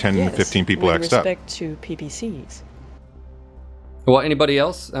 like 10, 15 people X'd up. With respect to PPCs. Well, anybody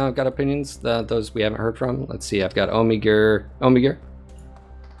else got opinions? Those we haven't heard from? Let's see, I've got Omigir.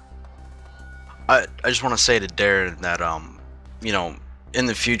 I just want to say to Darren that, in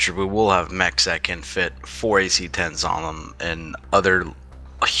the future we will have mechs that can fit 4 AC-10s on them and other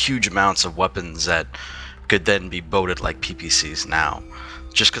huge amounts of weapons that could then be boated like PPCs now.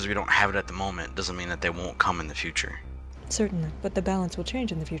 Just because we don't have it at the moment doesn't mean that they won't come in the future. Certainly, but the balance will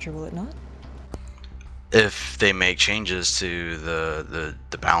change in the future, will it not? If they make changes to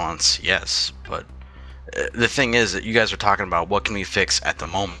the balance, yes. But the thing is that you guys are talking about what can we fix at the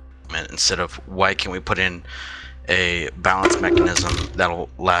moment instead of why can we put in a balance mechanism that'll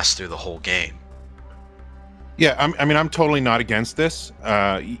last through the whole game. Yeah, I'm totally not against this,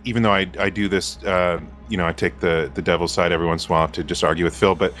 even though I do this, I take the devil's side every once in a while to just argue with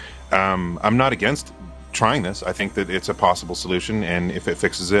Phil, but I'm not against trying this. I think that it's a possible solution, and if it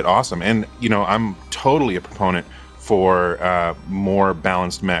fixes it, awesome. And, I'm totally a proponent for more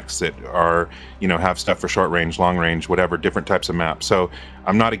balanced mechs that are, have stuff for short range, long range, whatever, different types of maps. So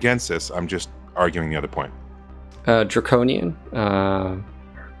I'm not against this, I'm just arguing the other point. Draconian,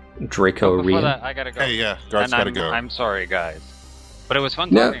 Draco Before Rian. that, I gotta go. Hey, yeah, Garth's gotta go. I'm sorry, guys, but it was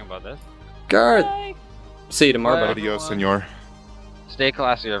fun talking about this. Garth, see you tomorrow. Adios, senor. Stay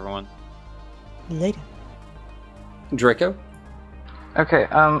classy, everyone. Later. Draco. Okay.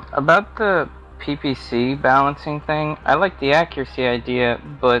 About the PPC balancing thing, I like the accuracy idea,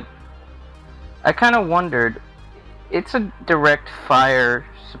 but I kind of wondered. It's a direct fire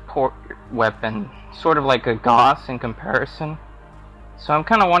support weapon, sort of like a Gauss in comparison. So I'm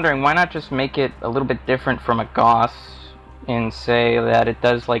kind of wondering, why not just make it a little bit different from a Gauss and say that it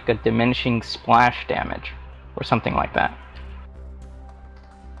does like a diminishing splash damage or something like that?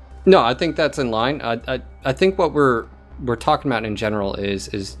 No, I think that's in line. I think what we're talking about in general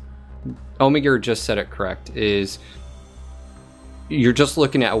is Omigir just said it correct, is you're just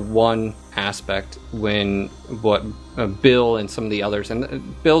looking at one aspect when what Bill and some of the others,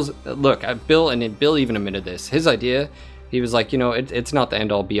 and Bill and Bill even admitted this. His idea, he was like, it's not the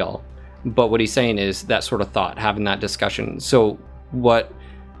end all be all. But what he's saying is that sort of thought, having that discussion. So what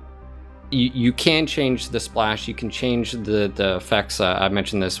you can change the splash, you can change the effects. I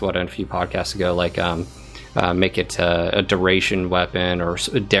mentioned this a few podcasts ago, like make it a duration weapon, or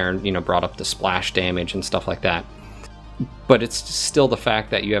Darren brought up the splash damage and stuff like that. But it's still the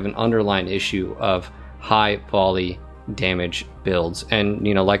fact that you have an underlying issue of high volley damage builds, and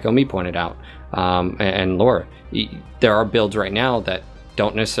like Omi pointed out, and Laura, there are builds right now that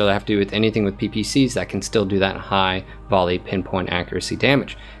don't necessarily have to do with anything with PPCs that can still do that high volley pinpoint accuracy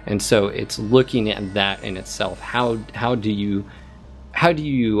damage. And so it's looking at that in itself. How do you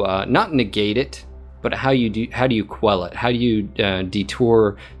not negate it, but how do you quell it? How do you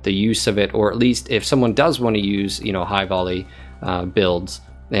detour the use of it, or at least if someone does want to use high volley builds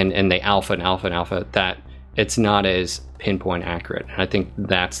and they alpha, that it's not as pinpoint accurate. And I think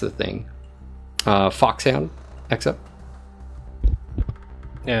that's the thing. Foxhound, except.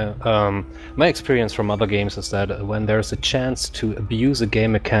 Yeah, my experience from other games is that when there's a chance to abuse a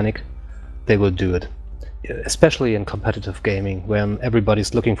game mechanic, they will do it. Especially in competitive gaming, when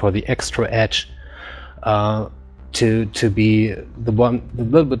everybody's looking for the extra edge to be the one a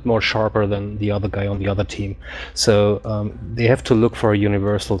little bit more sharper than the other guy on the other team. So they have to look for a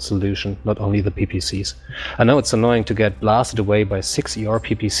universal solution, not only the PPCs. I know it's annoying to get blasted away by 6 ER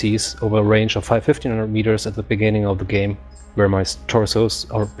PPCs over a range of 1500 meters at the beginning of the game, where my torsos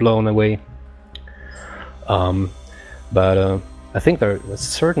are blown away. But I think there's a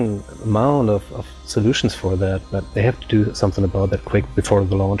certain amount of solutions for that, but they have to do something about that quick before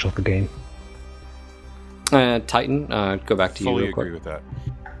the launch of the game. Titan, go back to Fully you real quick. agree with that.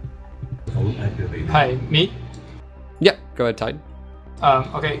 Hi, me? Yeah, go ahead, Titan.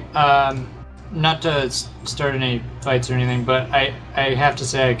 Okay, not to start any fights or anything, but I have to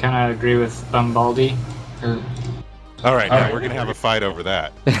say I kind of agree with Bumbaldi. All right, now we're going to have a fight over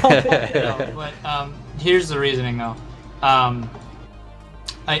that. No, but here's the reasoning, though.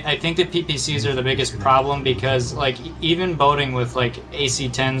 I think that PPCs are the biggest problem because, like, even boating with, like,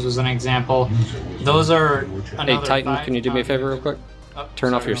 AC-10s was an example. Those are another Hey, Titan, can you do me a favor real quick?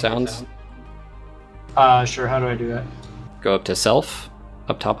 Turn off your sounds. Sure, how do I do that? Go up to Self,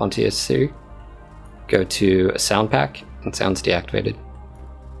 up top on TSC. Go to Sound Pack, and sound's deactivated.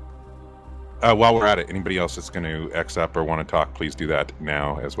 While we're at it, anybody else that's going to X up or want to talk, please do that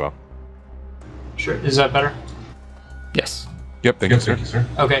now as well. Sure, is that better? Yes. Yep, thank you, sir.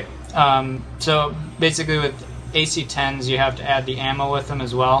 Okay, so basically with AC-10s, you have to add the ammo with them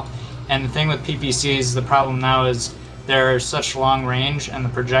as well. And the thing with PPCs, the problem now is they're such long range and the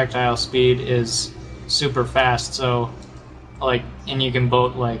projectile speed is super fast. So, like, and you can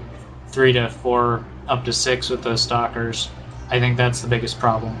boat like 3 to 4 up to 6 with those stalkers. I think that's the biggest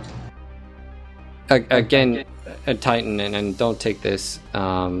problem. Again, Titan, and don't take this.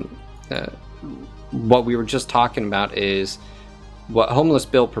 What we were just talking about is what Homeless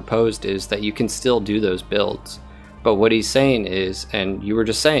Bill proposed is that you can still do those builds, but what he's saying is, and you were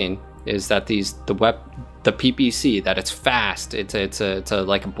just saying, is that the PPC, that it's fast, it's a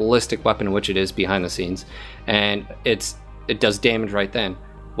like a ballistic weapon, which it is behind the scenes, and it does damage right then.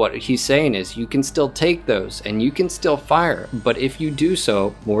 What he's saying is you can still take those and you can still fire, but if you do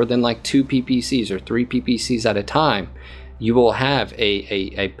so more than like 2 PPCs or 3 PPCs at a time, you will have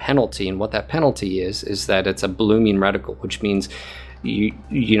a penalty, and what that penalty is that it's a blooming reticle, which means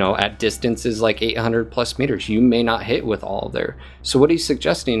you know at distances like 800 plus meters you may not hit with all there. So what he's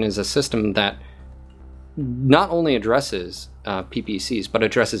suggesting is a system that not only addresses PPCs but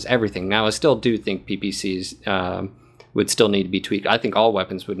addresses everything. Now I still do think PPCs would still need to be tweaked. I think all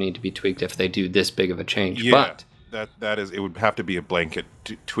weapons would need to be tweaked if they do this big of a change. Yeah, but that is, it would have to be a blanket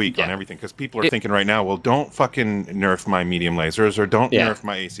tweak on everything, because people are thinking right now, well, don't fucking nerf my medium lasers or don't nerf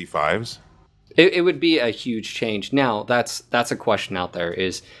my AC-5s. It would be a huge change. Now that's a question out there: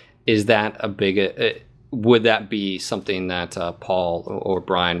 is that a big? Would that be something that Paul or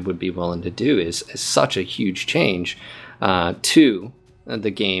Brian would be willing to do? Is such a huge change to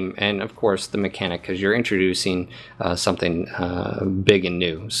the game, and of course the mechanic, because you're introducing something big and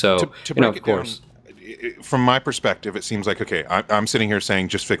new. So to break it down, from my perspective, it seems like, okay, I'm sitting here saying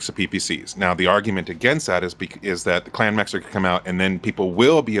just fix the PPCs. Now, the argument against that is that the clan mechs are going to come out and then people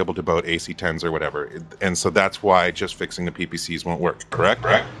will be able to boat AC-10s or whatever. And so that's why just fixing the PPCs won't work, correct?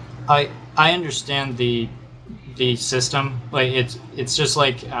 I understand the system. Like it's just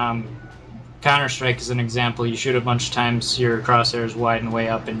like Counter-Strike is an example. You shoot a bunch of times, your crosshairs widen way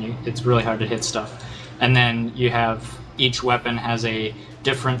up, and it's really hard to hit stuff. And then you have each weapon has a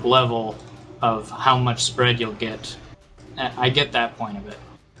different level of how much spread you'll get. I get that point of it,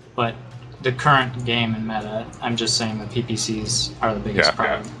 but the current game and meta, I'm just saying the PPCs are the biggest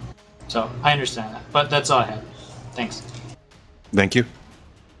problem. Yeah. So I understand that, but that's all I had. Thanks. Thank you.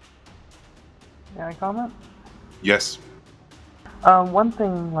 Can I comment? Yes. One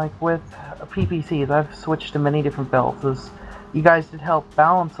thing, like with PPCs, I've switched to many different builds. Is you guys did help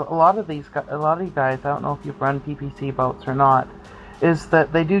balance a lot of you guys. I don't know if you've run PPC boats or not. Is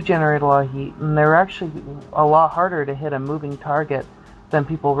that they do generate a lot of heat, and they're actually a lot harder to hit a moving target than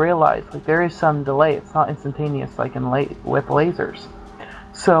people realize. Like, there is some delay; it's not instantaneous like with lasers.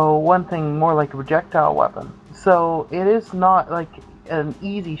 So one thing more like a projectile weapon. So it is not like an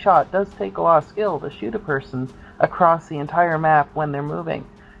easy shot. It does take a lot of skill to shoot a person across the entire map when they're moving,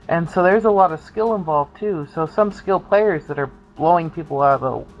 and so there's a lot of skill involved too. So some skilled players that are blowing people out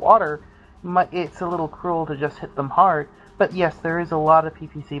of the water, it's a little cruel to just hit them hard. But yes, there is a lot of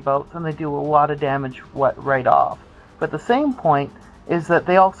PPC boats, and they do a lot of damage right off. But the same point is that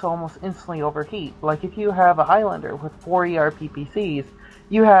they also almost instantly overheat. Like if you have a Highlander with 4 ER PPCs,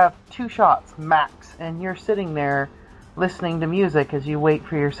 you have 2 shots max, and you're sitting there listening to music as you wait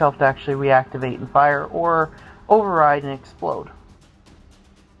for yourself to actually reactivate and fire, or override and explode.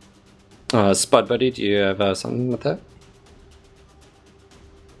 Spud Buddy, do you have something with that?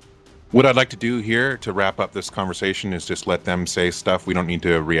 What I'd like to do here to wrap up this conversation is just let them say stuff. We don't need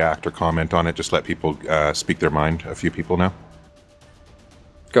to react or comment on it. Just let people speak their mind. A few people now.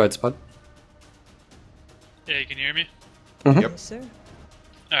 Go ahead, Spud. Yeah, can you hear me? Mm-hmm. Yes, sir.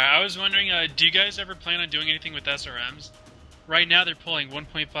 I was wondering, do you guys ever plan on doing anything with SRMs? right now they're pulling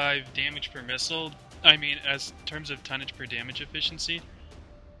 1.5 damage per missile. I mean, as in terms of tonnage per damage efficiency,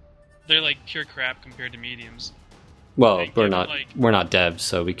 they're like pure crap compared to mediums. Well, Like, we're given, not like- we're not devs,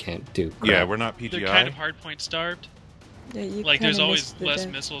 so we can't do. Yeah, crap. we're not They're PGI. kind of hardpoint starved. Yeah, you Like, kinda there's miss always the less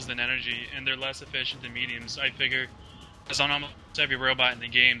dev. missiles than energy, and they're less efficient than mediums. I figure, as on almost every robot in the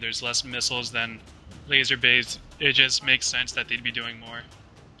game, there's less missiles than laser-based. It just makes sense that they'd be doing more.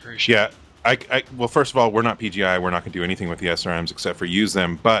 For sure. Yeah. Well, first of all, we're not PGI. We're not going to do anything with the SRMs except for use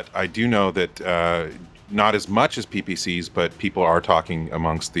them. But I do know that not as much as PPCs, but people are talking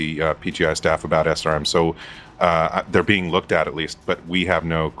amongst the PGI staff about SRMs. So they're being looked at least. But we have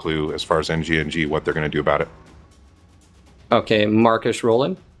no clue as far as NGNG what they're going to do about it. Okay, Marcus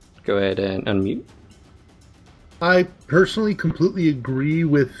Rowland, go ahead and unmute. I personally completely agree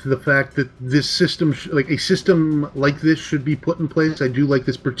with the fact that this system, like a system like this, should be put in place. I do like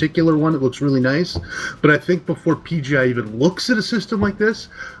this particular one; it looks really nice. But I think before PGI even looks at a system like this,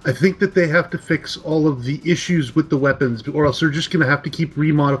 I think that they have to fix all of the issues with the weapons, or else they're just going to have to keep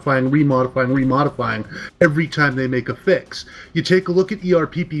remodifying every time they make a fix. You take a look at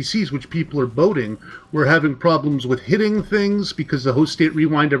ERPPCs, which people are boating. We're having problems with hitting things because the host state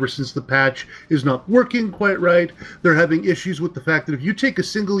rewind, ever since the patch, is not working quite right. They're having issues with the fact that if you take a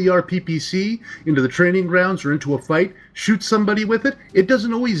single ERPPC into the training grounds or into a fight, shoot somebody with it, it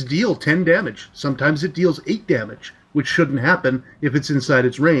doesn't always deal 10 damage. Sometimes it deals 8 damage, which shouldn't happen if it's inside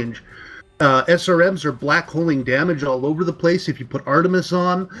its range. SRMs are black holing damage all over the place if you put Artemis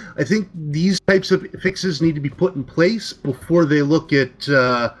on. I think these types of fixes need to be put in place before they look at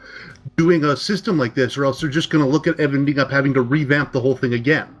doing a system like this, or else they're just going to look at ending up having to revamp the whole thing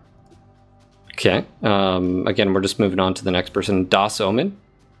again. Okay. Again, we're just moving on to the next person. Das Omen,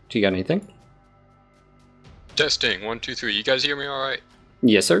 do you got anything? Testing, 1, 2, 3. You guys hear me all right?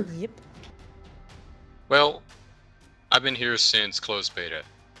 Yes, sir. Yep. Well, I've been here since closed beta.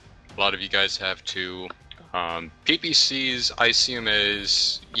 A lot of you guys have too. PPCs, I see them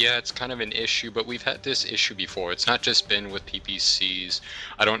as, yeah, it's kind of an issue, but we've had this issue before. It's not just been with PPCs.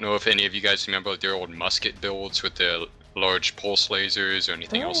 I don't know if any of you guys remember their old musket builds with the large pulse lasers or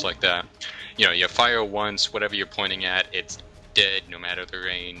anything else like that. You know, you fire once, whatever you're pointing at, it's dead no matter the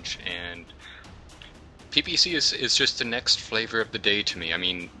range, and PPC is just the next flavor of the day to me. I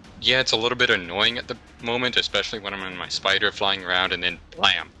mean, yeah, it's a little bit annoying at the moment, especially when I'm in my spider flying around and then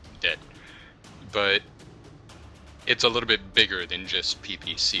blam, dead. But it's a little bit bigger than just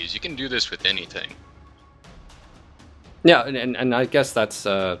PPCs. You can do this with anything. Yeah, and I guess that's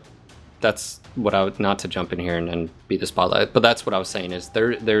what I would, not to jump in here and be the spotlight, but that's what I was saying is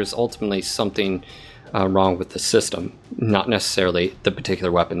there's ultimately something wrong with the system, not necessarily the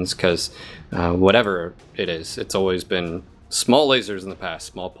particular weapons, because whatever it is, it's always been small lasers in the past,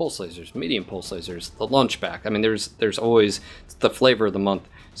 small pulse lasers, medium pulse lasers, the launch back. I mean, there's always the flavor of the month.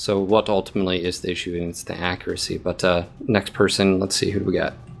 So what ultimately is the issue? And it's the accuracy. But next person, let's see who we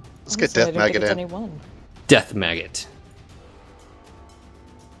got. Let's get Death Maggot in. Death Maggot.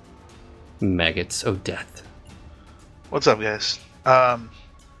 Maggots of death. What's up, guys? I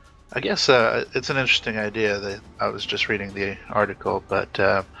guess it's an interesting idea that I was just reading the article, but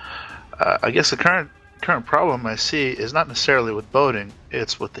I guess the current problem I see is not necessarily with boating,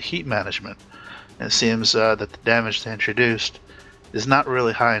 it's with the heat management. And it seems that the damage they introduced is not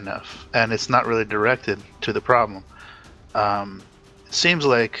really high enough, and it's not really directed to the problem. It seems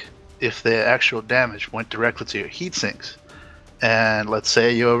like if the actual damage went directly to your heat sinks, and let's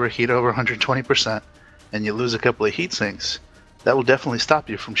say you overheat over 120% and you lose a couple of heat sinks, that will definitely stop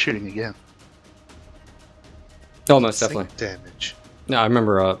you from shooting again. Oh, most definitely. Damage. No, I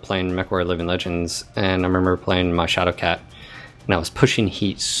remember playing MechWarrior Living Legends, and I remember playing my Shadowcat, and I was pushing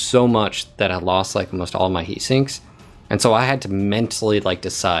heat so much that I lost like almost all my heat sinks, and so I had to mentally like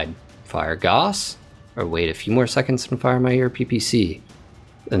decide, fire Gauss, or wait a few more seconds and fire my PPC.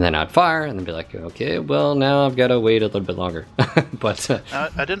 And then I'd fire, and then be like, okay, well, now I've got to wait a little bit longer. But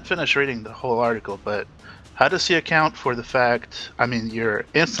I didn't finish reading the whole article, but how does he account for the fact, I mean, you're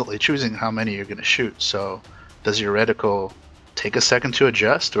instantly choosing how many you're going to shoot, so does your reticle take a second to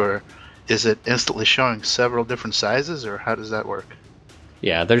adjust, or is it instantly showing several different sizes, or how does that work?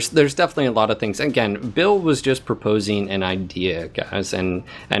 Yeah, there's definitely a lot of things. Again, Bill was just proposing an idea, guys, and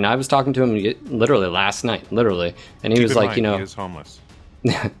I was talking to him literally last night, and he was like, you know, he is homeless.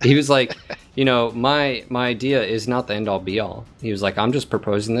 He was like, you know, my idea is not the end all be all. He was like, I'm just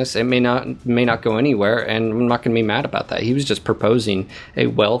proposing this. It may not go anywhere, and I'm not going to be mad about that. He was just proposing a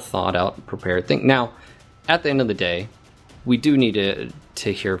well thought out, prepared thing. Now, at the end of the day, we do need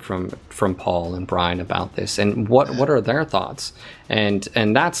to hear from Paul and Brian about this and what are their thoughts, and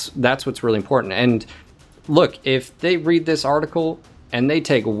that's what's really important. And look, if they read this article and they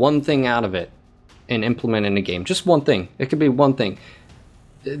take one thing out of it and implement it in a game, just one thing, it could be one thing,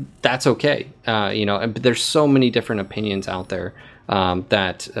 that's okay. But there's so many different opinions out there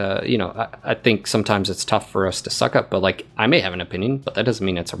that I think sometimes it's tough for us to suck up. But like, I may have an opinion, but that doesn't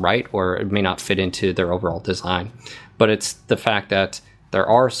mean it's right, or it may not fit into their overall design. But it's the fact that there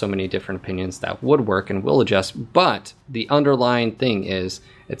are so many different opinions that would work and will adjust. But the underlying thing is,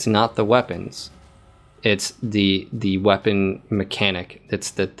 it's not the weapons. It's the weapon mechanic.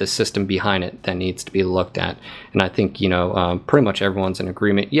 It's the system behind it that needs to be looked at. And I think, pretty much everyone's in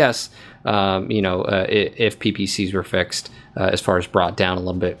agreement. Yes, if PPCs were fixed, as far as brought down a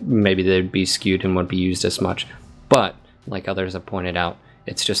little bit, maybe they'd be skewed and wouldn't be used as much. But like others have pointed out,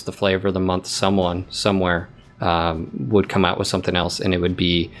 it's just the flavor of the month. Someone, somewhere, would come out with something else, and it would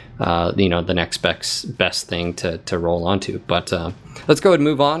be the next best thing to roll onto. But let's go ahead and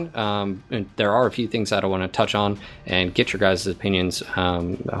move on. And there are a few things that I want to touch on and get your guys' opinions,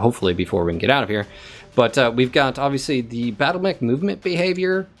 hopefully before we can get out of here. But we've got obviously the battle mech movement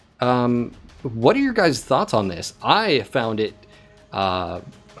behavior. What are your guys' thoughts on this? I found it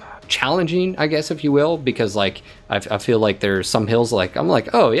challenging, I guess, if you will, because like I feel like there's some hills like I'm like,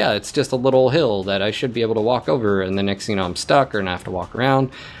 oh yeah, it's just a little hill that I should be able to walk over, and the next thing you know, I'm stuck or I have to walk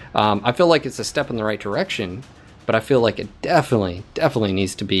around. I feel like it's a step in the right direction, but I feel like it definitely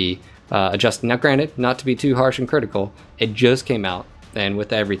needs to be adjusted. Now granted, not to be too harsh and critical, it just came out, and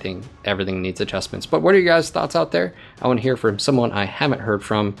with everything needs adjustments. But what are your guys' thoughts out there? I want to hear from someone I haven't heard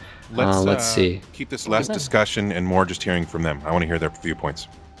from. Let's see. Keep this less discussion and more just hearing from them. I want to hear their viewpoints.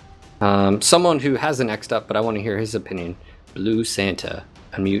 Someone who hasn't next up, but I want to hear his opinion. Blue Santa,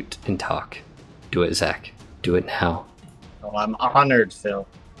 unmute and talk. Do it, Zach. Do it now. Oh, I'm honored, Phil.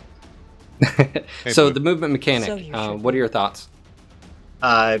 So the movement mechanic, what are your thoughts?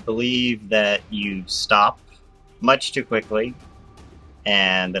 I believe that you stop much too quickly,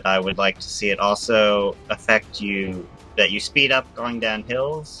 and that I would like to see it also affect you, that you speed up going down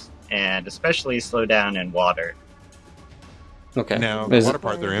hills, and especially slow down in water. Okay. Now, the water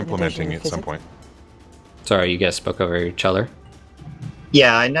part they're implementing at some point. Sorry, you guys spoke over each other.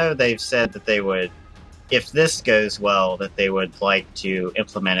 Yeah, I know they've said that they would, if this goes well, that they would like to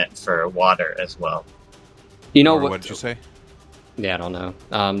implement it for water as well. You know what did you say? Yeah, I don't know.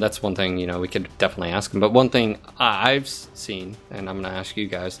 That's one thing, we could definitely ask them. But one thing I've seen, and I'm going to ask you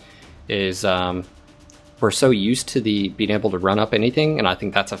guys, is we're so used to the being able to run up anything, and I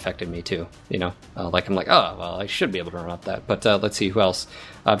think that's affected me too. Like I'm like, oh well, I should be able to run up that. But let's see who else.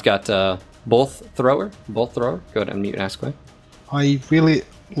 I've got both thrower. Go ahead and unmute and ask away. I really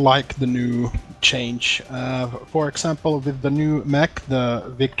like the new change. For example, with the new mech,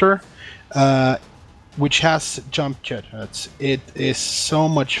 the Victor, which has jump jet, it is so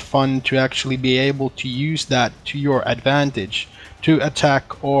much fun to actually be able to use that to your advantage, to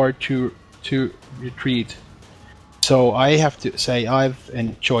attack or to retreat. So I have to say I've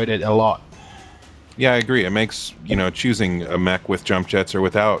enjoyed it a lot. Yeah, I agree. It makes, choosing a mech with jump jets or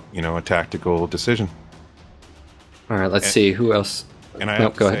without, a tactical decision. All right, let's see who else. And I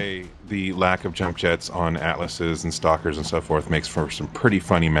have to say, the lack of jump jets on Atlases and Stalkers and so forth makes for some pretty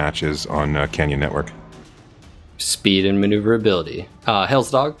funny matches on Canyon Network. Speed and maneuverability. Hell's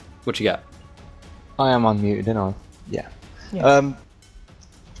Dog, what you got? I am unmuted, aren't I? Yeah.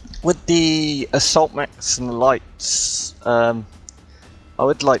 With the assault mechs and the lights, I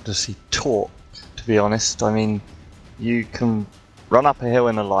would like to see torque, to be honest. I mean, you can run up a hill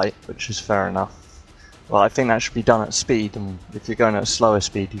in a light, which is fair enough. Well, I think that should be done at speed, and if you're going at a slower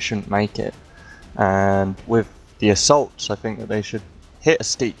speed, you shouldn't make it. And with the assaults, I think that they should hit a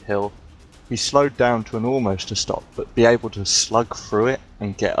steep hill, be slowed down to an almost a stop, but be able to slug through it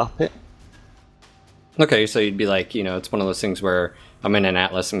and get up it. Okay, so you'd be like, it's one of those things where I'm in an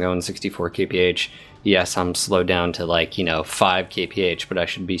Atlas, I'm going 64 kph. Yes, I'm slowed down to 5 kph, but I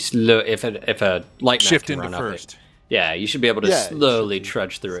should be slow. If a light shift can into run first. Up it, yeah, you should be able to slowly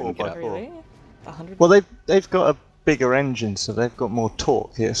trudge through it and get up. Really? Well, they've got a bigger engine, so they've got more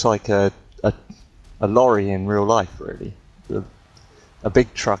torque. It's like a lorry in real life, really. A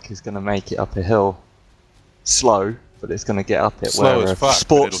big truck is going to make it up a hill slow, but it's going to get up it. Slow where as fuck,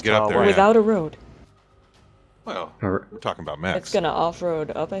 sports it'll get up there without a road. Well, we're talking about mechs. It's gonna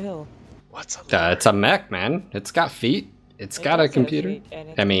off-road up a hill. What's up? It's a mech, man. It's got feet. It's got a computer.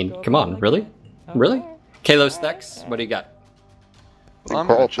 I mean, come on, really? Really? Kalos Thex, what do you got? Well, I'm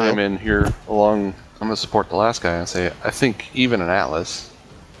going to chime in here along. I'm going to support the last guy and say I think even an Atlas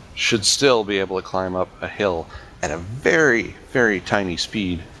should still be able to climb up a hill at a very, very tiny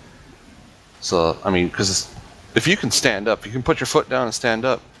speed. So, I mean, because if you can stand up, you can put your foot down and stand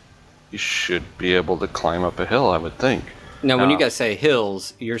up, you should be able to climb up a hill, I would think. Now, when you guys say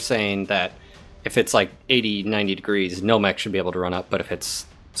hills, you're saying that if it's like 80, 90 degrees, no mech should be able to run up, but if it's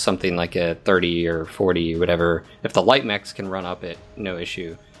something like a 30 or 40 or whatever, if the light mechs can run up it, no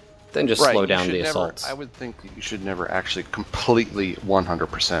issue, then just slow down the assaults. I would think that you should never actually completely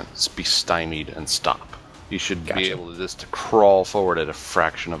 100% be stymied and stop. You should be able to just crawl forward at a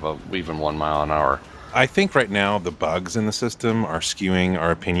fraction of even 1 mile an hour. I think right now the bugs in the system are skewing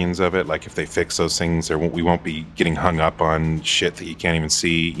our opinions of it. Like if they fix those things, we won't be getting hung up on shit that you can't even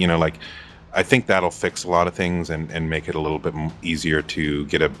see. You know, like I think that'll fix a lot of things and make it a little bit easier to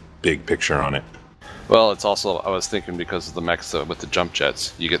get a big picture on it. Well, it's also, I was thinking because of the mechs with the jump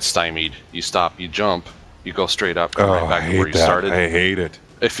jets, you get stymied, you stop, you jump, you go straight up, go right back to where you started. I hate it.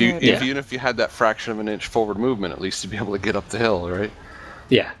 Even if you had that fraction of an inch forward movement, at least you'd be able to get up the hill, right?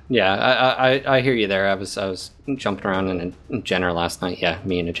 Yeah. I hear you there. I was jumping around in a Jenner last night. Yeah,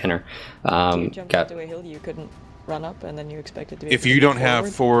 me and a Jenner. You jumped into a hill you couldn't run up, and then you expected to be. If you don't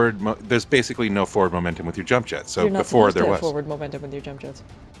have forward, there's basically no forward momentum with your jump jets. So before there was forward momentum with your jump jets.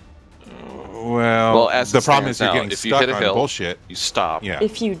 Well, as the problem is you're getting if stuck you hit a on hill, bullshit. You stop. Yeah.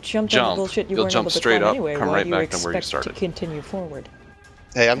 If you jumped on the bullshit, you weren't able to straight climb up, anyway. come Why right do you back to where you expect started. to continue forward?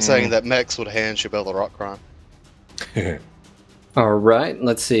 Hey, I'm saying that mechs with hands should be able to rock climb. All right,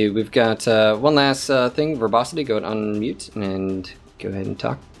 let's see. We've got one last thing. Verbosity, go and unmute and go ahead and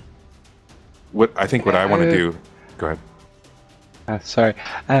talk. What I want to do. Go ahead. Sorry.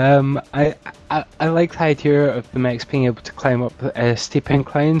 I like the idea of the mechs being able to climb up steep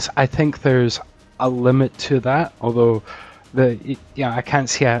inclines. I think there's a limit to that, although I can't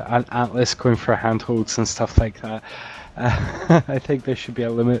see an Atlas going for handholds and stuff like that. I think there should be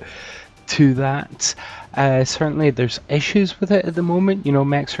a limit to that. Certainly there's issues with it at the moment. You know,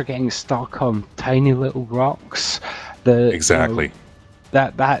 mechs are getting stuck on tiny little rocks. Exactly. You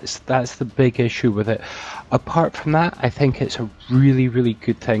know, that's the big issue with it. Apart from that, I think it's a really, really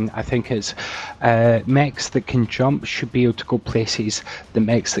good thing. I think it's mechs that can jump should be able to go places the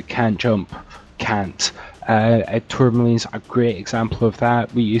mechs that can't jump can't. Tourmaline's a great example of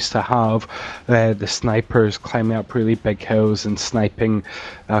that. We used to have the snipers climbing up really big hills and sniping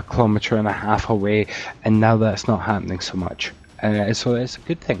 1.5 kilometers away, and now that's not happening so much. So it's a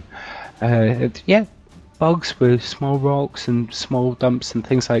good thing. Bugs with small rocks and small dumps and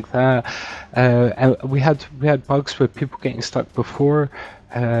things like that. And we had bugs with people getting stuck before.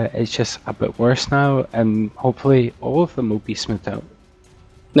 It's just a bit worse now, and hopefully all of them will be smoothed out.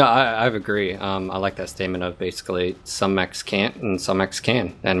 No, I agree. I like that statement of basically some mechs can't and some mechs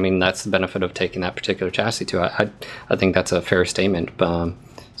can. And I mean, that's the benefit of taking that particular chassis too. I think that's a fair statement.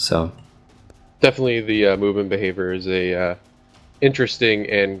 So definitely the movement behavior is a interesting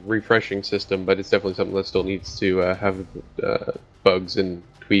and refreshing system, but it's definitely something that still needs to have bugs and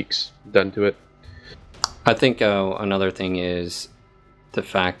tweaks done to it. I think another thing is the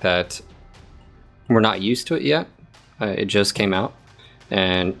fact that we're not used to it yet. It just came out.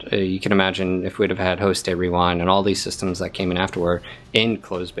 And you can imagine if we'd have had Host Day Rewind and all these systems that came in afterward in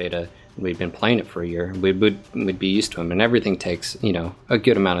closed beta, we'd been playing it for a year, we'd be used to them. And everything takes, a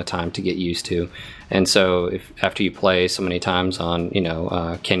good amount of time to get used to. And so if after you play so many times on,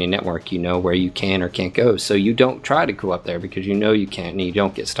 Canyon Network, you know where you can or can't go. So you don't try to go up there because you know you can't and you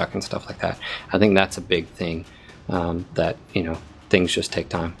don't get stuck and stuff like that. I think that's a big thing that, things just take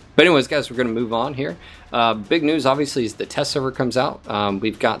time. But anyways, guys, we're going to move on here. Big news, obviously, is the test server comes out.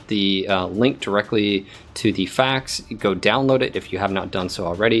 We've got the link directly to the facts. Go download it if you have not done so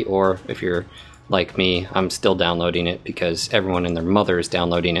already, or if you're like me, I'm still downloading it because everyone and their mother is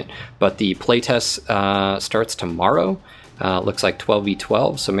downloading it. But the playtest starts tomorrow. Looks like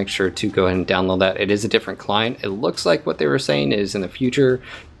 12v12, so make sure to go ahead and download that. It is a different client. It looks like what they were saying is in the future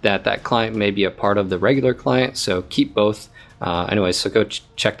that client may be a part of the regular client, so keep both. Anyway, so go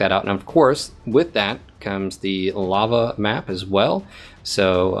check that out. And of course, with that comes the lava map as well.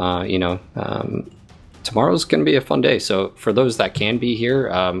 So, tomorrow's going to be a fun day. So for those that can be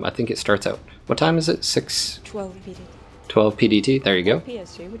here, I think it starts at, what time is it? 12 PDT. 12 PDT, there you go.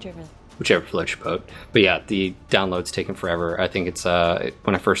 PSG, Whichever floats your boat. But yeah, the download's taken forever. I think it's,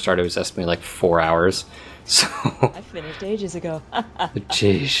 when I first started, it was estimated like 4 hours. So I finished ages ago.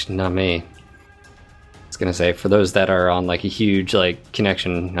 Jeez, not me. I was gonna say, for those that are on like a huge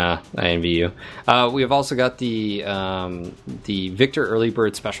connection, I envy you. We have also got the Victor Early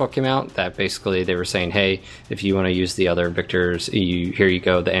Bird Special came out. That basically they were saying, hey, if you want to use the other Victors, here you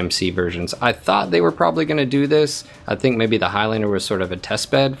go, the MC versions. I thought they were probably gonna do this. I think maybe the Highlander was sort of a test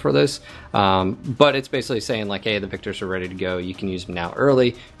bed for this, but it's basically saying like, hey, the Victors are ready to go. You can use them now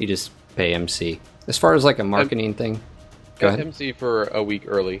early. You just pay MC. As far as like a marketing thing. Go ahead. MC for a week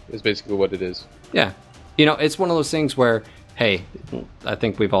early is basically what it is. Yeah. It's one of those things where, hey, I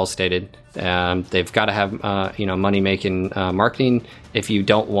think we've all stated they've got to have money making marketing. If you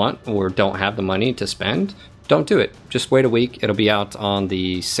don't want or don't have the money to spend, don't do it. Just wait a week. It'll be out on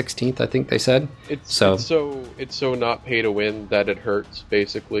the 16th, I think they said. It's so not pay to win that it hurts,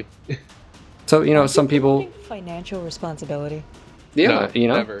 basically. So some people financial responsibility. Yeah,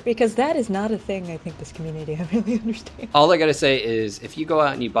 no, never. Because that is not a thing I think this community really understands. All I gotta say is, if you go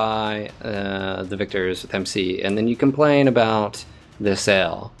out and you buy the Victors with MC, and then you complain about the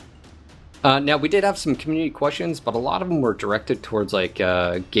sale. Now, we did have some community questions, but a lot of them were directed towards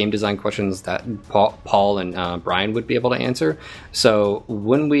game design questions that Paul and Brian would be able to answer. So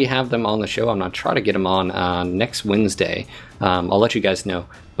when we have them on the show, I'm going to try to get them on next Wednesday. I'll let you guys know.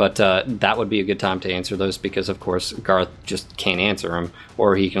 But that would be a good time to answer those because, of course, Garth just can't answer them,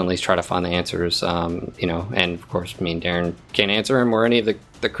 or he can at least try to find the answers, and, of course, me and Darren can't answer them, or any of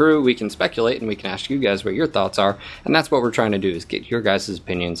the crew. We can speculate, and we can ask you guys what your thoughts are, and that's what we're trying to do, is get your guys'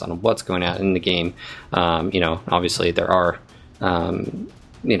 opinions on what's going on in the game. Obviously, there are,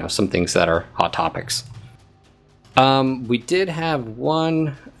 some things that are hot topics. We did have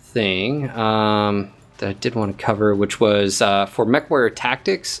one thing that I did want to cover, which was for MechWarrior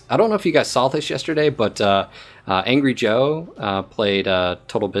Tactics. I don't know if you guys saw this yesterday, but Angry Joe played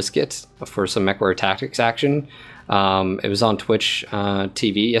Total Biscuit for some MechWarrior Tactics action. It was on Twitch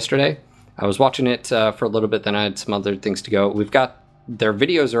TV yesterday. I was watching it for a little bit, then I had some other things to go. We've got their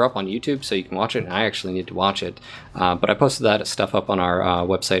videos are up on YouTube, so you can watch it, and I actually need to watch it. But I posted that stuff up on our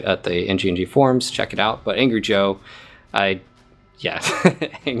website at the NGNG forums. Check it out. But Angry Joe, Angry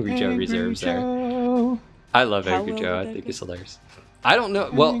Joe reserves there. I love Angry Joe. I think he's hilarious. I don't know.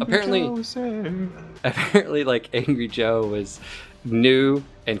 Well, apparently, Angry Joe was new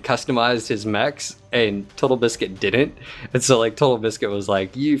and customized his mechs, and Total Biscuit didn't. And so, Total Biscuit was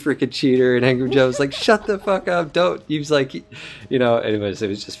like, "You freaking cheater!" And Angry Joe was like, "Shut the fuck up! Don't." He was like, Anyways, it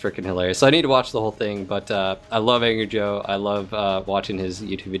was just freaking hilarious. So I need to watch the whole thing. But I love Angry Joe. I love watching his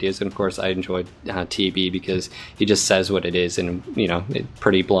YouTube videos, and of course, I enjoyed TB because he just says what it is, and it's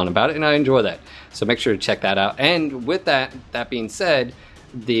pretty blunt about it, and I enjoy that. So make sure to check that out. And with that being said,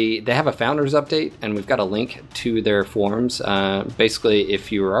 they have a founders update, and we've got a link to their forums. Basically,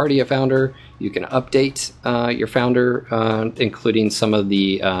 if you were already a founder, you can update your founder, including some of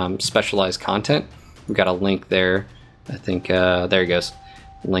the specialized content. We've got a link there. I think there it goes,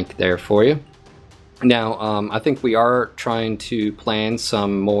 link there for you. Now, I think we are trying to plan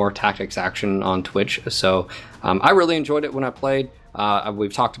some more tactics action on Twitch. So I really enjoyed it when I played.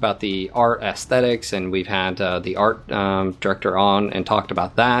 We've talked about the art aesthetics, and we've had the art director on and talked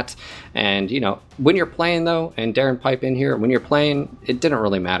about that. And when you're playing though, and Darren pipe in here, when you're playing, it didn't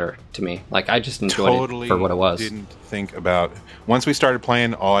really matter to me. I just enjoyed it for what it was. Didn't think about, once we started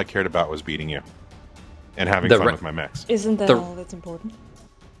playing, all I cared about was beating you and having fun with my mechs. Isn't that all that's important?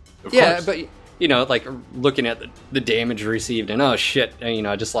 Of yeah, course. but looking at the damage received, and oh shit,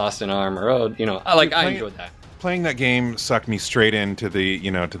 I just lost an arm, or I enjoyed that. Playing that game sucked me straight into the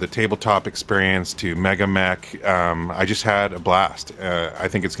to the tabletop experience, to Mega Mech. I just had a blast. I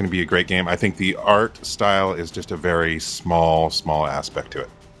think it's going to be a great game. I think the art style is just a very small aspect to it.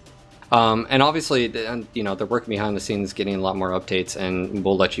 And obviously, they're working behind the scenes, getting a lot more updates, and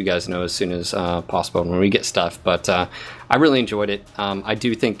we'll let you guys know as soon as possible when we get stuff. But I really enjoyed it. I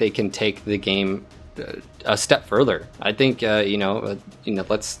do think they can take the game a step further. I think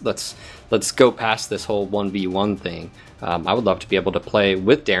let's go past this whole 1v1 thing. I would love to be able to play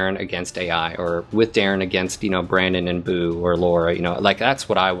with Darren against AI, or with Darren against Brandon and Boo or Laura. That's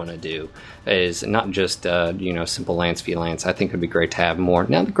what I want to do, is not just simple Lance v Lance. I think it would be great to have more.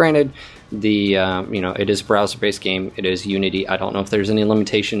 Now, granted, the it is a browser-based game. It is Unity. I don't know if there's any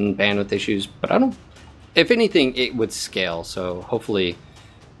limitation bandwidth issues, but if anything, it would scale. So hopefully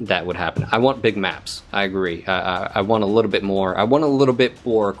that would happen. I want big maps. I agree. I want a little bit more. I want a little bit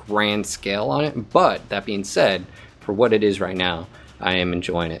more grand scale on it. But that being said, for what it is right now, I am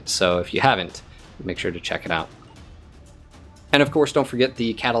enjoying it. So if you haven't, make sure to check it out. And of course, don't forget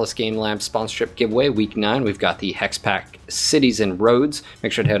the Catalyst Game Lab sponsorship giveaway, week 9. We've got the Hex Pack Cities and Roads.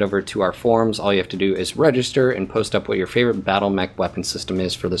 Make sure to head over to our forums. All you have to do is register and post up what your favorite Battle Mech weapon system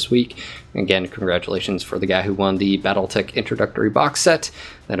is for this week. Again, congratulations for the guy who won the Battletech introductory box set.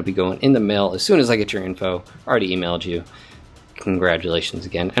 That'll be going in the mail as soon as I get your info. Already emailed you. Congratulations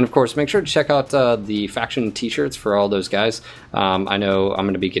again. And of course, make sure to check out the faction t-shirts for all those guys. I know I'm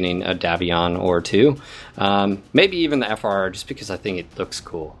going to be getting a Davion or two. Maybe even the FR, just because I think it looks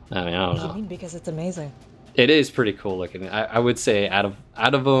cool. I don't know. What do you mean because it's amazing? It is pretty cool looking. I would say out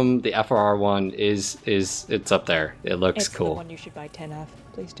of them, the FRR one is it's up there. It looks cool. It's the one you should buy 10 of.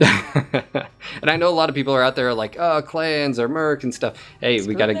 Please do. And I know a lot of people are out there like, oh, clans or Merc and stuff. Hey,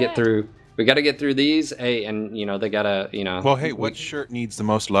 we got to get through. We got to get through these. Hey, and they gotta, Well, hey, what shirt needs the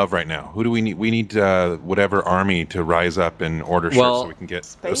most love right now? Who do we need? We need whatever army to rise up and order shirts so we can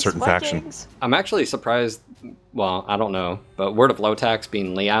get a certain faction. I'm actually surprised. Well, I don't know, but Word of Lotax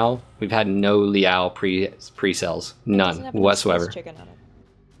being Liao, we've had no Liao pre-sales, none whatsoever.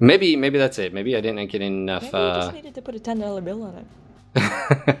 Maybe that's it. Maybe I didn't get enough. Maybe you just needed to put a $10 bill on it.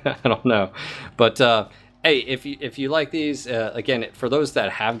 I don't know, but hey, if you like these, again, for those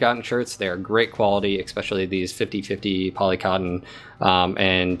that have gotten shirts, they are great quality, especially these 50/50 polycotton.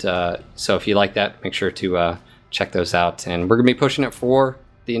 And so if you like that, make sure to check those out. And we're gonna be pushing it for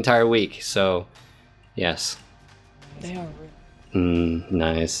the entire week. So yes, they are real.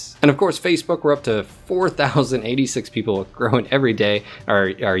 Nice. And of course, Facebook, we're up to 4,086 people, growing every day. Our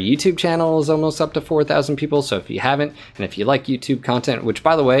YouTube channel is almost up to 4,000 people. So if you haven't, and if you like YouTube content, which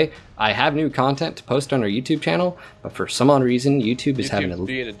by the way, I have new content to post on our YouTube channel, but for some odd reason, YouTube is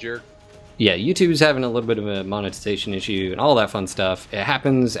being a jerk. Yeah, YouTube is having a little bit of a monetization issue and all that fun stuff. It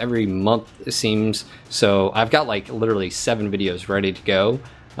happens every month, it seems. So I've got like literally 7 videos ready to go.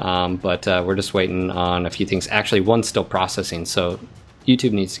 But we're just waiting on a few things. Actually, one's still processing, so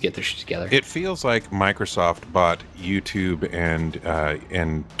YouTube needs to get their shit together. It feels like Microsoft bought YouTube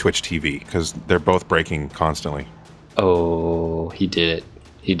and Twitch TV because they're both breaking constantly. Oh, he did it.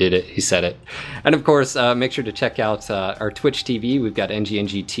 He did it. He said it. And of course, make sure to check out our Twitch TV. We've got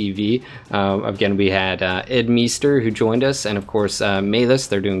NGNG TV. Again, we had Ed Meester who joined us, and of course, Mayless.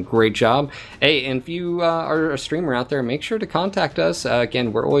 They're doing a great job. Hey, and if you are a streamer out there, make sure to contact us.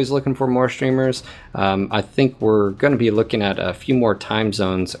 Again, we're always looking for more streamers. I think we're going to be looking at a few more time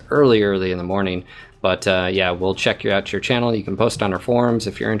zones early in the morning. But yeah, we'll check out your channel. You can post on our forums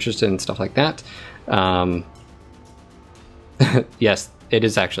if you're interested in stuff like that. Yes. It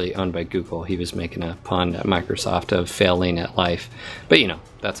is actually owned by Google. He was making a pun at Microsoft of failing at life. But,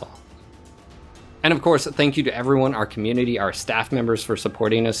 that's all. And, of course, thank you to everyone, our community, our staff members for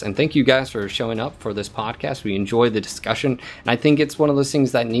supporting us. And thank you guys for showing up for this podcast. We enjoy the discussion. And I think it's one of those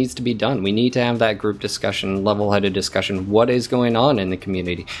things that needs to be done. We need to have that group discussion, level-headed discussion. What is going on in the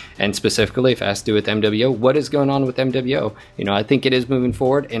community? And specifically, if it has to do with MWO, what is going on with MWO? I think it is moving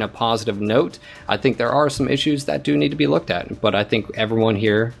forward in a positive note. I think there are some issues that do need to be looked at. But I think everyone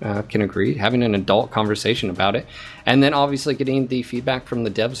here can agree, having an adult conversation about it. And then obviously getting the feedback from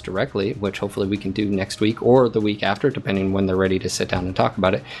the devs directly, which hopefully we can do next week or the week after, depending when they're ready to sit down and talk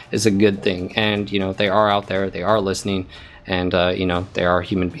about it, is a good thing. And, they are out there, they are listening, and, they are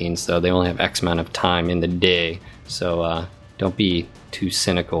human beings, so they only have X amount of time in the day. So don't be too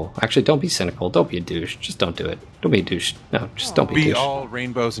cynical. Actually, don't be cynical. Don't be a douche. Just don't do it. Don't be a douche. No, just don't be a douche. Be all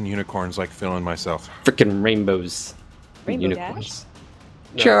rainbows and unicorns like Phil and myself. Freaking rainbows and unicorns.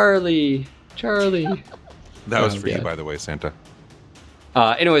 No. Charlie. That was for you, by the way, Santa.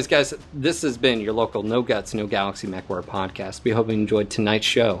 Anyways, guys, this has been your local No Guts, No Galaxy MechWarrior podcast. We hope you enjoyed tonight's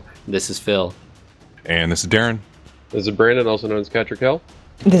show. This is Phil. And this is Darren. This is Brandon, also known as Catcher Kell.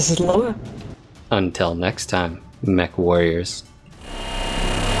 This is Laura. Until next time, Mech Warriors.